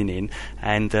tuning in.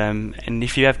 And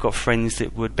if you have got friends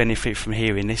that would benefit from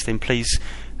hearing this, then please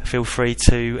feel free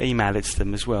to email it to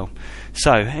them as well.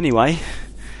 So anyway,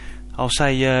 I'll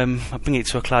say I'll bring it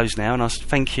to a close now, and I'll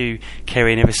thank you,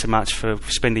 Kerin, ever so much for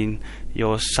spending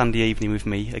your Sunday evening with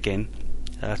me again.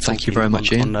 Thank you very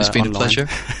much, Ian. It's been online. A pleasure.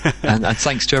 and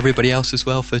thanks to everybody else as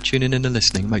well for tuning in and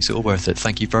listening. It makes it all worth it.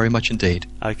 Thank you very much indeed.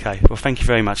 Okay. Well, thank you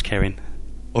very much, Kerin.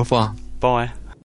 Au revoir. Bye.